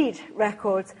complete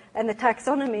records. And the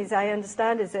taxonomies, I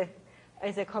understand, is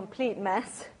a complete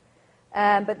mess.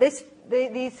 But this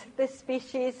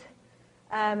species,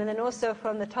 and then also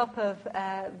from the top of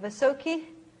Vasoki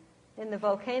in the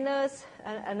volcanoes,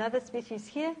 another species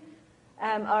here,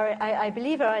 I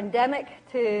believe are endemic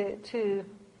to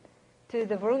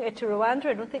Rwanda,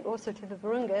 I don't think also to the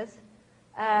Virungas.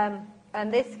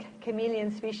 And this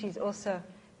chameleon species also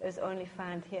is only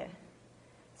found here.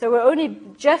 So we're only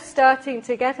just starting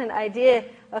to get an idea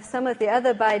of some of the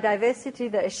other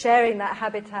biodiversity that is sharing that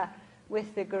habitat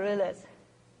with the gorillas.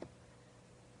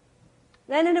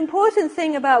 Then an important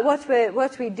thing about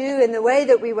what we do in the way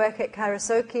that we work at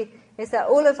Karisoke is that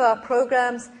all of our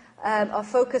programs are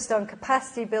focused on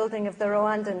capacity building of the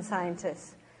Rwandan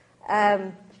scientists.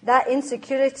 That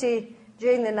insecurity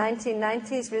during the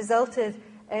 1990s resulted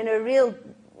in a real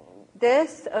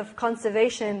dearth of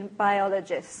conservation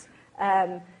biologists.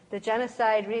 The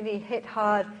genocide really hit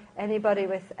hard anybody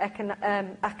with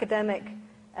academic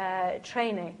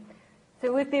training.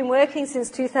 So we've been working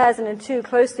since 2002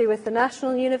 closely with the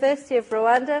National University of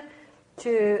Rwanda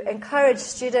to encourage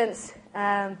students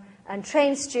and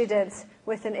train students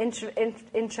with an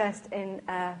interest in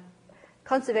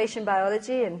conservation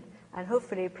biology and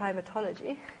hopefully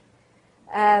primatology.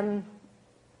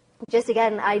 Just to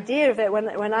get an idea of it,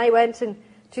 when I went in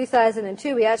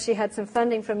 2002, we actually had some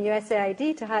funding from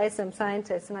USAID to hire some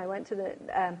scientists, and I went to the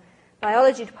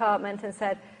biology department and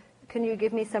said, can you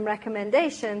give me some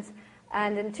recommendations?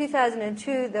 And in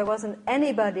 2002, there wasn't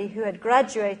anybody who had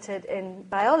graduated in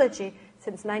biology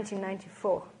since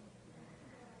 1994.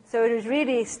 So it was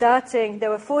really starting. There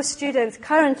were 4 students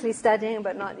currently studying,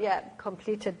 but not yet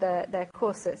completed their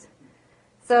courses.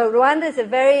 So Rwanda is a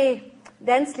very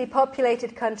densely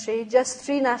populated country, just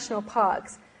 3 national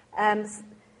parks. And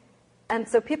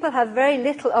so people have very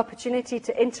little opportunity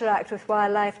to interact with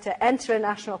wildlife, to enter a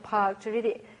national park, to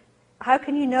really... How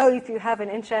can you know if you have an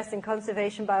interest in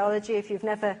conservation biology if you've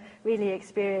never really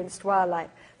experienced wildlife?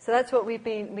 So that's what we've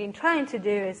been trying to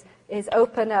do is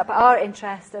open up our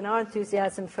interest and our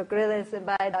enthusiasm for gorillas and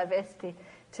biodiversity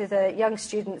to the young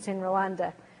students in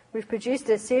Rwanda. We've produced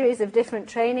a series of different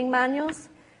training manuals.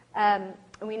 And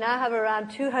we now have around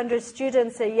 200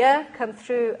 students a year come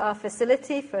through our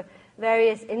facility for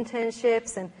various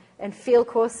internships and field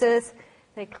courses.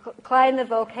 They climb the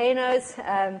volcanoes,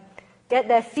 get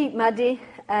their feet muddy.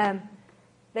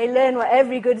 They learn what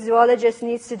every good zoologist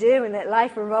needs to do, and that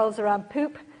life revolves around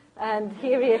poop. And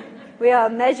here we are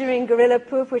measuring gorilla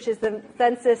poop, which is the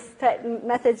census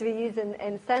methods we use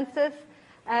in census.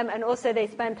 And also they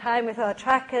spend time with our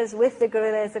trackers, with the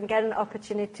gorillas, and get an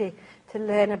opportunity to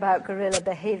learn about gorilla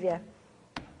behavior.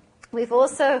 We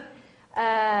also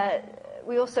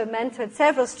mentored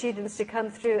several students to come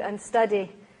through and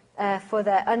study for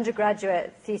their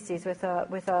undergraduate theses with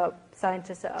our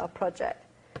scientists at our project.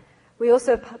 We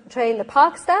also train the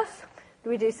park staff.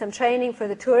 We do some training for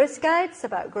the tourist guides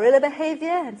about gorilla behavior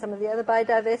and some of the other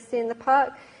biodiversity in the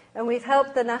park. And we've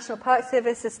helped the National Park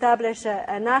Service establish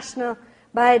a national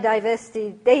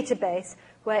biodiversity database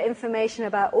where information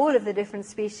about all of the different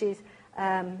species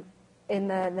in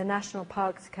the national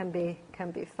parks can be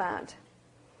found.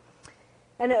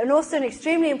 And also an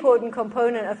extremely important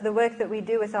component of the work that we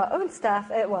do with our own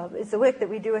staff, is the work that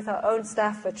we do with our own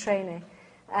staff for training.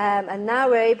 And now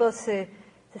we're able to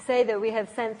say that we have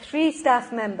sent 3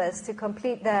 staff members to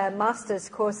complete their master's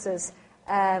courses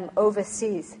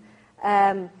overseas.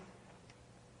 In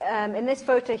this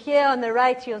photo here on the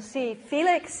right, you'll see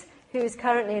Felix, who is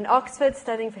currently in Oxford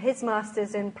studying for his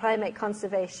master's in primate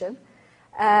conservation.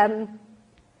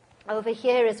 Over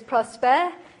here is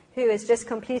Prosper, who has just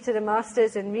completed a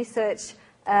master's in research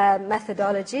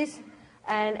methodologies.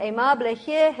 And Aimable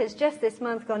here has just this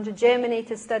month gone to Germany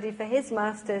to study for his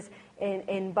master's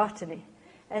in botany.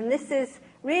 And this is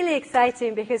really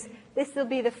exciting because this will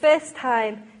be the first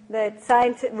time that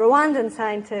Rwandan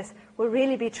scientists will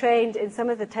really be trained in some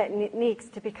of the techniques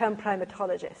to become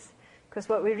primatologists. Because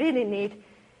what we really need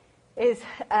is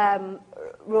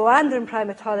Rwandan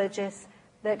primatologists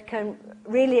that can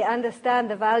really understand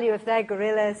the value of their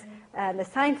gorillas and the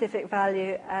scientific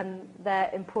value and their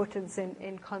importance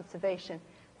in conservation.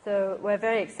 So we're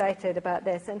very excited about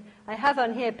this. And I have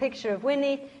on here a picture of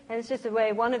Winnie, and it's just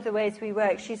one of the ways we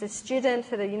work. She's a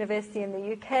student at a university in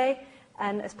the UK,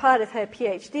 and as part of her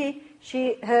PhD,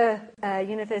 her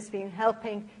university has been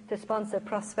helping to sponsor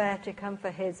Prosper to come for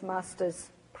his master's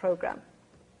program.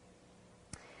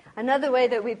 Another way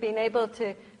that we've been able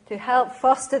to help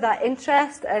foster that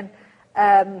interest and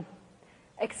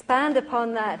expand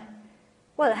upon that,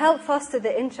 well, help foster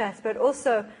the interest, but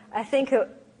also, I think,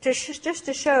 just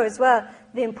to show as well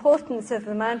the importance of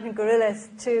the mountain gorillas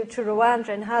to Rwanda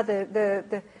and how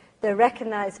they're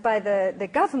recognized by the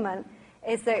government,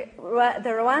 is that the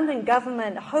Rwandan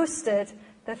government hosted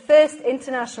the first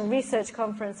international research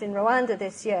conference in Rwanda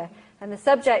this year. And the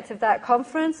subject of that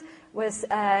conference was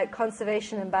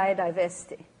conservation and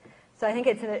biodiversity. So I think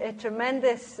it's a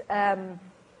tremendous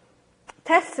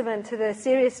testament to the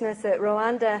seriousness that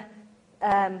Rwanda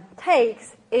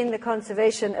takes in the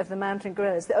conservation of the mountain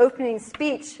gorillas. The opening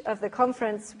speech of the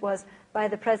conference was by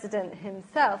the president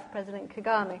himself, President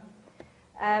Kagame.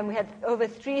 We had over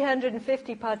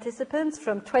 350 participants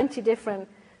from 20 different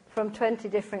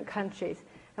countries.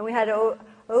 And we had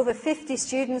over 50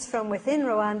 students from within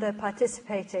Rwanda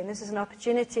participating. This is an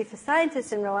opportunity for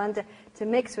scientists in Rwanda to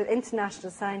mix with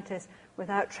international scientists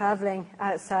without traveling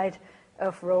outside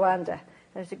of Rwanda.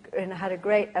 And had a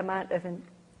great amount of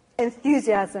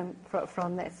enthusiasm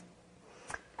from this.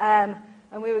 And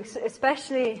we were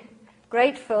especially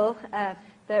grateful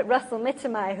that Russell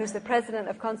Mittermeier, who's the president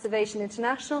of Conservation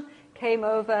International, came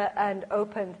over and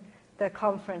opened the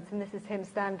conference. And this is him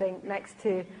standing next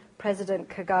to President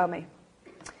Kagame.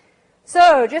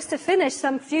 So, just to finish,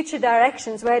 some future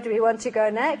directions. Where do we want to go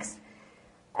next?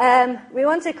 We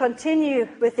want to continue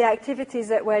with the activities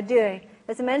that we're doing.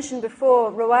 As I mentioned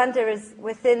before, Rwanda is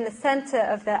within the center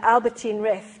of the Albertine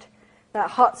Rift, that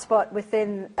hotspot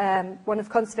within one of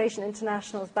Conservation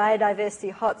International's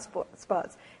biodiversity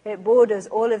hotspots. It borders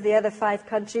all of the other 5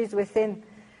 countries within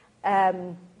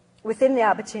the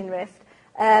Albertine Rift.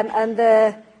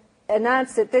 And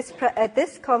announced at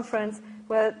this conference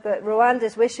that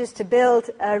Rwanda's wishes to build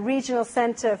a regional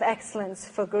center of excellence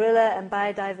for gorilla and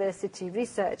biodiversity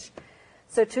research.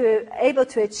 So able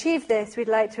to achieve this, we'd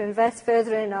like to invest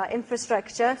further in our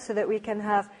infrastructure so that we can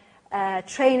have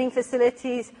training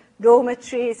facilities,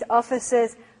 dormitories,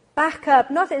 offices, back up,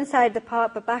 not inside the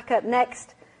park, but back up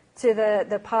next to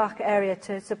the park area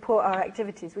to support our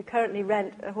activities. We currently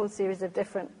rent a whole series of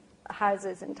different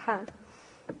houses in town.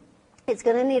 It's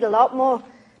going to need a lot more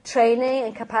training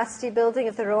and capacity building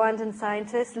of the Rwandan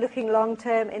scientists, looking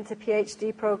long-term into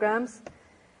PhD programs.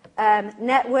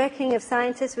 Networking of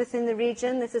scientists within the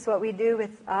region. This is what we do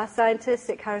with our scientists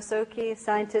at Karisoke,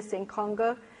 scientists in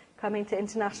Congo, coming to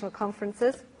international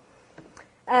conferences.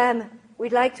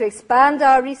 We'd like to expand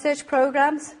our research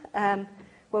programs.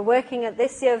 We're working at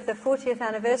this year of the 40th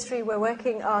anniversary, we're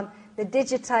working on the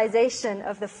digitization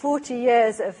of the 40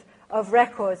 years of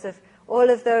records of all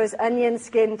of those onion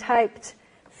skin typed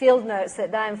field notes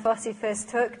that Diane Fossey first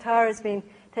took. Tara's been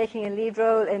taking a lead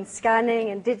role in scanning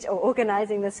and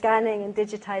organizing the scanning and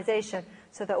digitization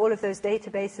so that all of those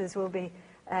databases will be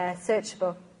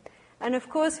searchable. And of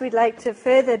course, we'd like to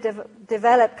further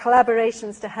develop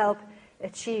collaborations to help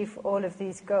achieve all of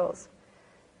these goals.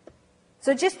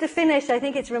 So just to finish, I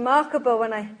think it's remarkable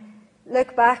when I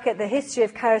look back at the history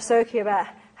of Karisoke about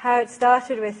how it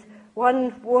started with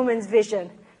one woman's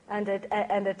vision and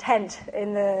a tent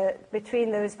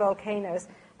between those volcanoes,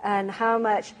 and how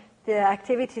much the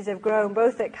activities have grown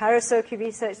both at Karisoke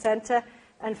Research Center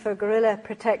and for gorilla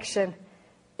protection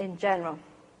in general.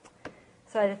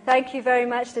 So thank you very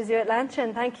much to Zoo Atlanta,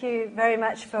 and thank you very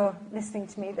much for listening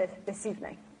to me this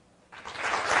evening.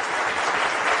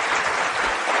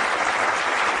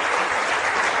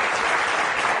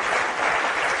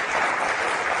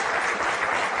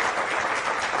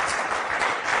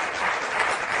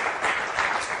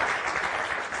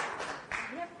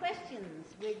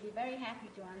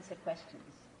 Questions.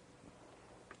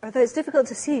 Although it's difficult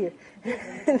to see you.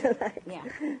 Yeah.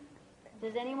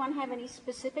 Does anyone have any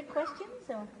specific questions?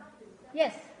 Or?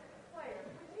 Yes.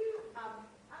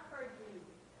 I've heard you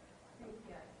speak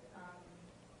at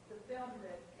the film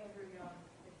that Andrew Young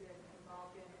has been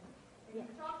involved in, and you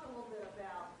talked a little bit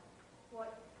about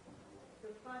what the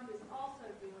fund is also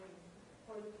doing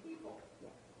for the people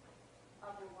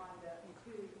of Rwanda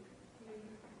to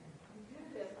do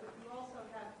this, but you also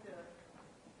have to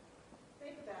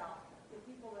think about the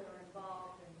people that are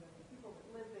involved and the people that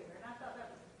live there. And I thought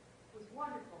that was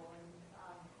wonderful, and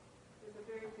is a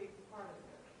very big part of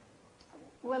it.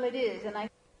 Well, it is, and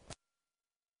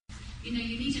you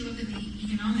need to look at the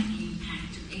economic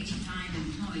impact of 85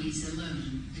 employees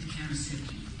alone at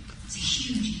Karisoke. It's a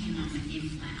huge economic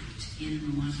impact in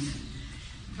Rwanda.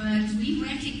 But we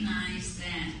recognize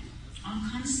that our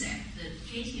concept that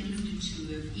Katie alluded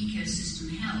to of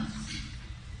ecosystem health,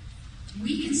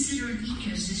 we consider an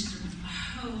ecosystem a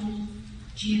whole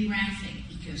geographic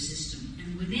ecosystem.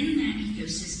 And within that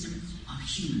ecosystem are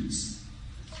humans.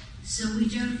 So we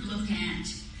don't look at,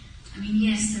 I mean,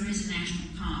 yes, there is a national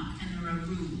park and there are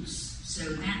rules, so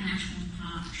that national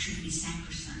park should be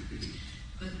sacrosanct.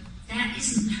 But that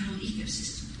isn't the whole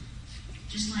ecosystem.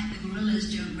 Just like the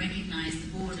gorillas don't recognize the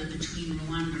border between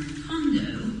Rwanda and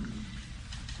Congo,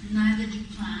 neither do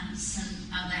plants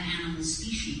and other animal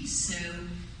species. So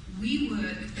we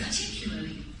work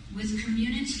particularly with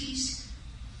communities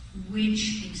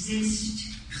which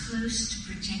exist close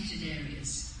to protected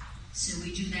areas. So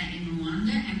we do that in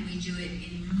Rwanda, and we do it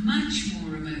in much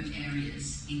more remote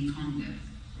areas in Congo.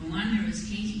 Rwanda, as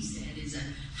Katie said, is a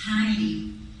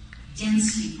highly,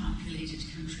 densely populated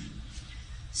country.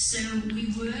 So we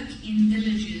work in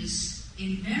villages,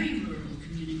 in very rural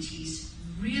communities,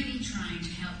 really trying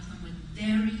to help them with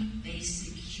very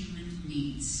basic human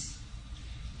needs.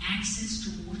 Access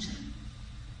to water,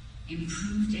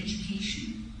 improved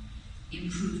education,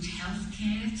 improved health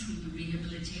care through the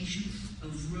rehabilitation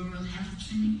of rural health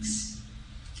clinics,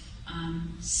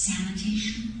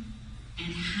 sanitation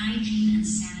and hygiene and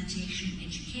sanitation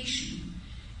education,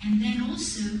 and then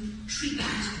also treatment,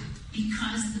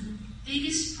 because the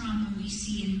biggest problem we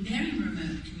see in very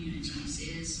remote communities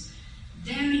is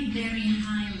very, very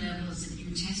high levels of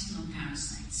intestinal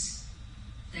parasites.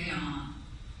 They are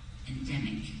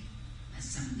endemic, as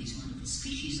some of these wonderful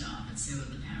species are, but so are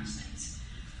the parasites.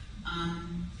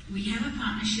 We have a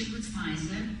partnership with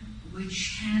Pfizer,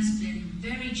 which has been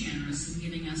very generous in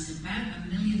giving us about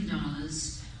 $1 million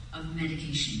of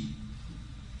medication.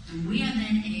 And we are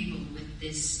then able with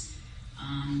this,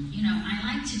 I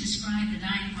like to describe the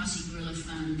Dying Posse Gorilla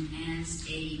Fund as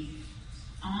a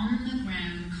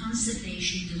on-the-ground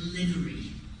conservation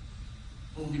delivery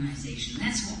organization.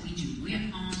 That's what we do. We're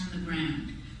on the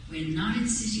ground. We're not in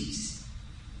cities.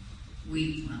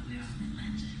 We are in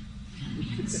Atlanta.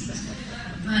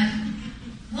 But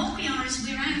what we are is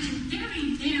we're out in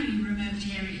very, very remote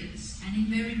areas, and in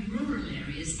very rural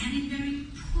areas, and in very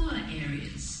poor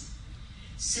areas.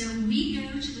 So we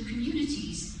go to the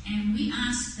communities and we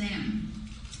ask them,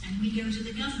 and we go to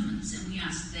the governments and we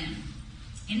ask them.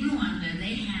 In Rwanda,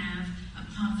 they have a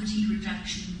poverty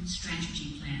reduction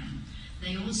strategy plan.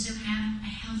 They also have a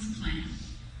health plan.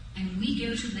 And we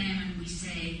go to them and we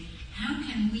say, how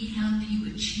can we help you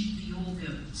achieve your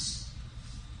goals?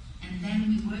 And then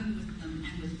we work with them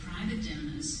and with private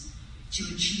donors to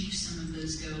achieve some of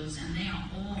those goals. And they are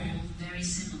all very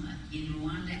similar in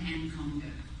Rwanda and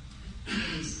Congo.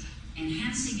 It is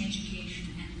enhancing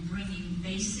education and bringing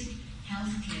basic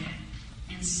health care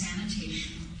and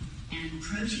sanitation and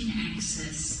protein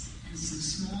access and some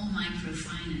small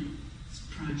microfinance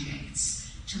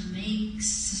projects to make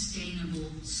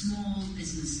sustainable small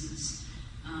businesses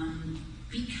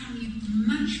become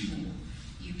much more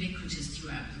ubiquitous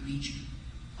throughout the region.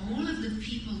 All of the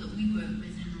people that we work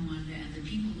with in Rwanda and the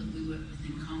people that we work with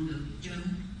in Congo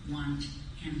don't want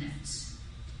handouts.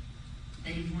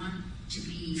 They want to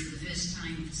be, for the first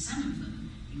time for some of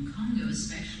them, in Congo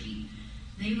especially,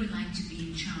 they would like to be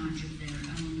in charge of their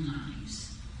own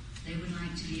lives. They would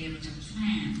like to be able to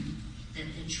plan that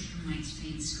their children might stay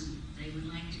in school. They would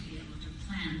like to be able to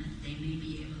plan that they may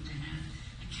be able to have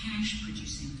a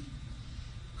cash-producing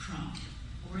crop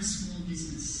or a small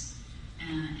business.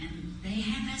 And they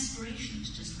have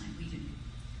aspirations just like we do.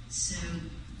 So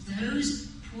those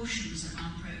portions of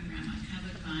our program are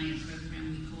covered by a program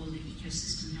we call the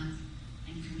Ecosystem Health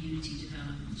and Community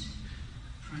Development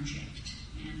Project.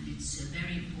 And it's a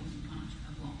very important part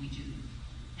of what we do.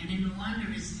 And in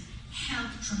Rwanda is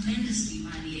helped tremendously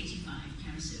by the 85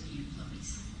 Karisoke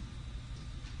employees.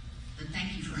 But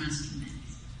thank you for asking that.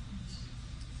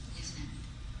 Yes, ma'am.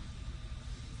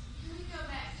 Can we go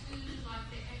back to like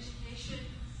the education,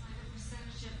 like a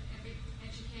percentage of every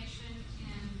education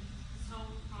in this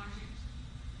whole project,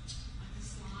 like the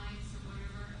slides or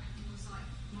whatever? I think it was like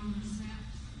 1%.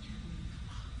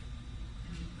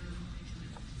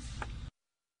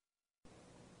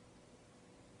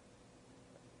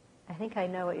 I think I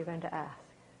know what you're going to ask.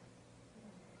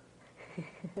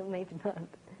 Maybe not.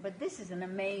 But this is an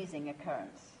amazing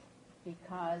occurrence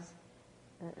because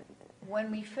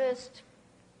when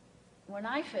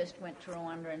I first went to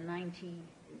Rwanda in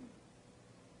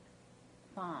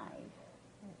 1995,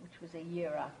 which was a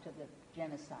year after the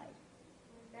genocide.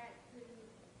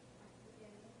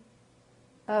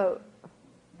 Oh.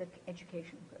 The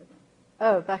education program.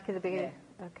 Oh, back at the beginning.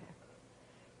 Yeah. Okay.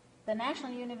 The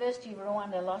National University of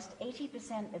Rwanda lost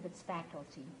 80% of its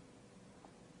faculty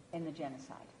in the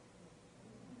genocide.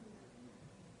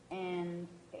 And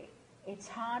it's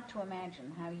hard to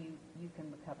imagine how you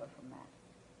can recover from that.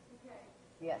 Okay.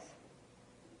 Yes.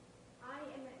 I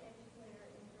am an educator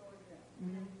in Georgia.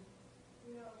 Mm-hmm.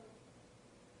 You know,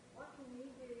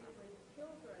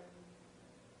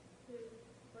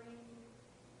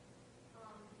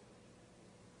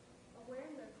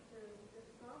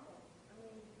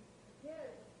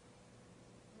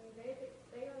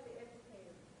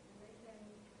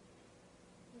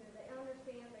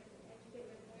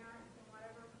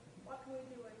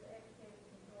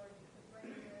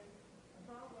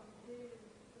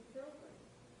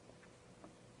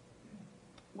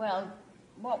 Well,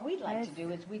 what we'd like to do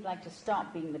is we'd like to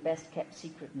stop being the best kept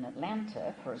secret in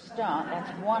Atlanta for a start. That's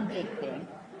one big thing.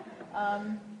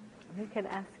 We can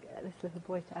ask this little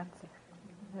boy to answer.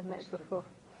 I've met before.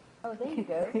 Oh, there you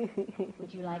go.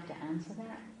 Would you like to answer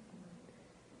that?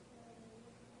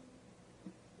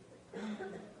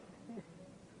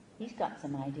 He's got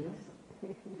some ideas.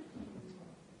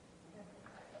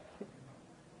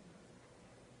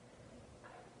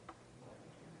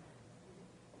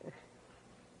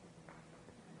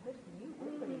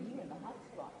 We're putting you in the hot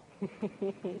spot.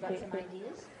 You got some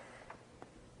ideas?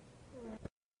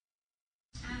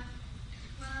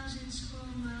 While I was in school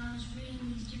and while I was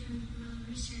reading these different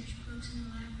research books in the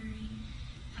library,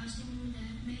 I was thinking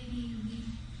that maybe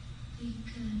we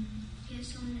could get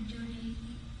someone to donate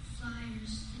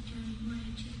flyers to donate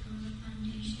money to the Gorilla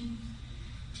Foundation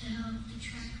to help the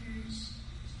trackers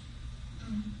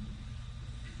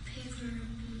pay for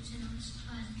boots and all the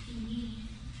supplies that they need.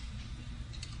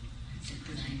 That's a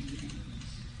good idea.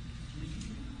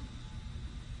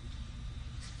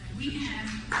 We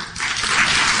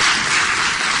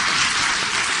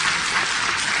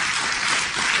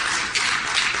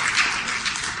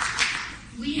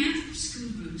have school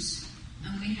groups,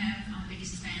 and we have our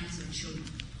biggest fans of children.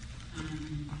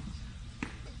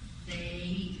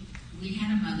 We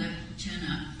had a mother turn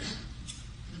up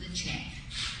with a check,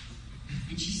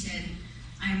 and she said,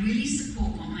 "I really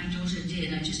support what my daughter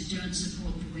did, I just don't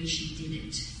support the way she did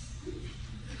it."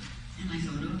 And I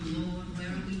thought, oh Lord, where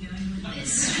are we going with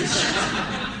this?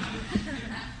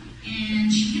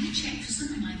 And she had a check for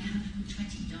something like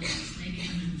 $120, maybe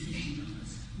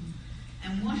 $150.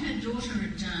 And what her daughter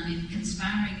had done in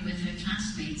conspiring with her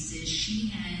classmates is she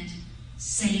had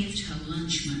saved her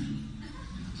lunch money.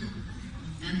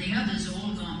 And the others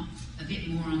all got a bit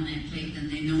more on their plate than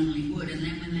they normally would, and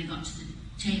then when they got to the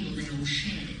table, they all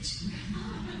shared it.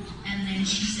 And then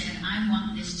she said, I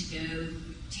want this to go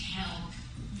to help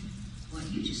what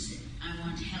you just said. I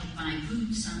want to help buy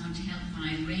boots, I want to help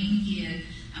buy rain gear,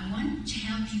 I want to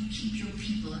help you keep your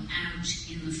people out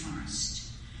in the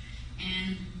forest.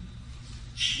 And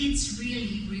kids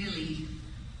really, really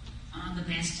are the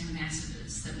best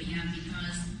ambassadors that we have,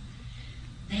 because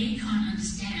they can't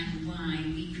understand why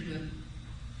we could have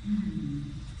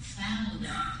fouled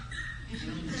up.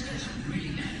 Really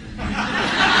bad.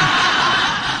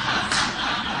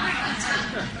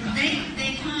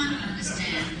 They can't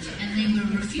understand, and they will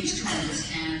refuse to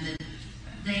understand that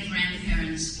their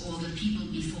grandparents or the people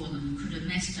before them could have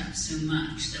messed up so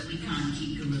much that we can't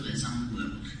keep gorillas on the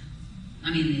world.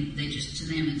 I mean, they just, to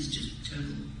them, it's just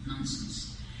total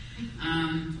nonsense.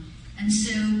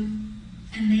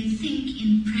 And they think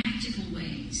in practical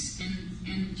ways.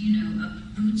 And you know,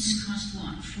 boots cost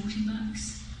what,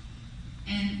 $40?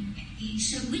 And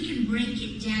so we can break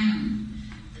it down.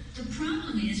 The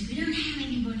problem is we don't have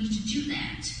anybody to do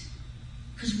that,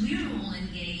 because we're all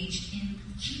engaged in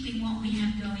keeping what we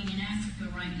have going in Africa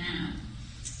right now.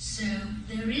 So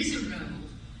there is a role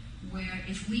where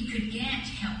if we could get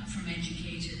help from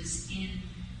educators in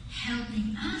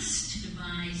helping us to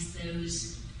devise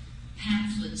those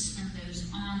pamphlets and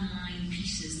those online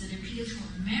pieces that appeal to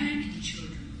American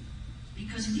children,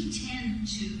 because we tend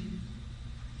to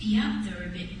be up there a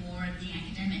bit more at the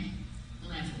academic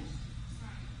level.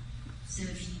 So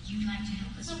if you'd like to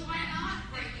help us So with why that.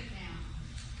 not break it down?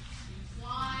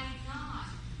 Why not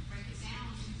break it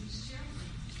down to these children?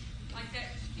 Like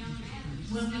that young man.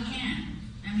 Well, we can.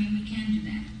 I mean, we can do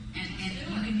that. And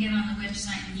you can get on the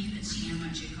website and you can see how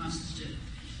much it costs to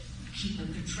keep a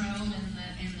patrol in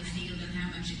the field and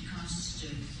how much it costs to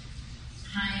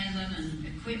hire them and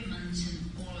equipment and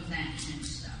all of that kind of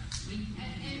stuff.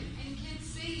 And kids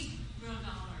see real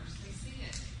dollars. They see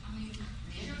it. I mean,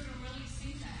 children really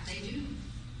see that. They do.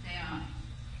 They are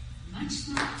much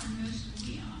smarter than most of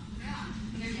we are. Yeah,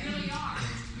 they really are. I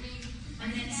mean,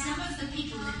 And then some of the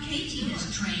people that Katie has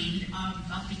trained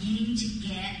are beginning to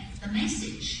get the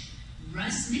message.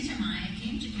 Russ Mittermeier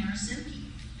came to Karisoke,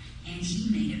 and he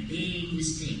made a big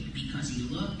mistake because he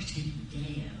looked at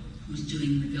Deo, who's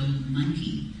doing the golden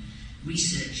monkey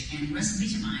research, and Russ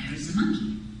Mittermeier is a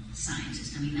monkey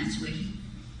scientist. I mean, that's where he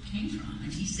came from.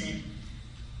 And he said,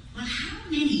 well, how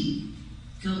many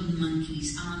golden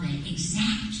monkeys are there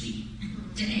exactly?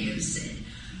 Deo said,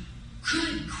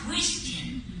 good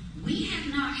question. We have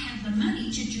not had the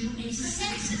money to do a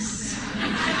census.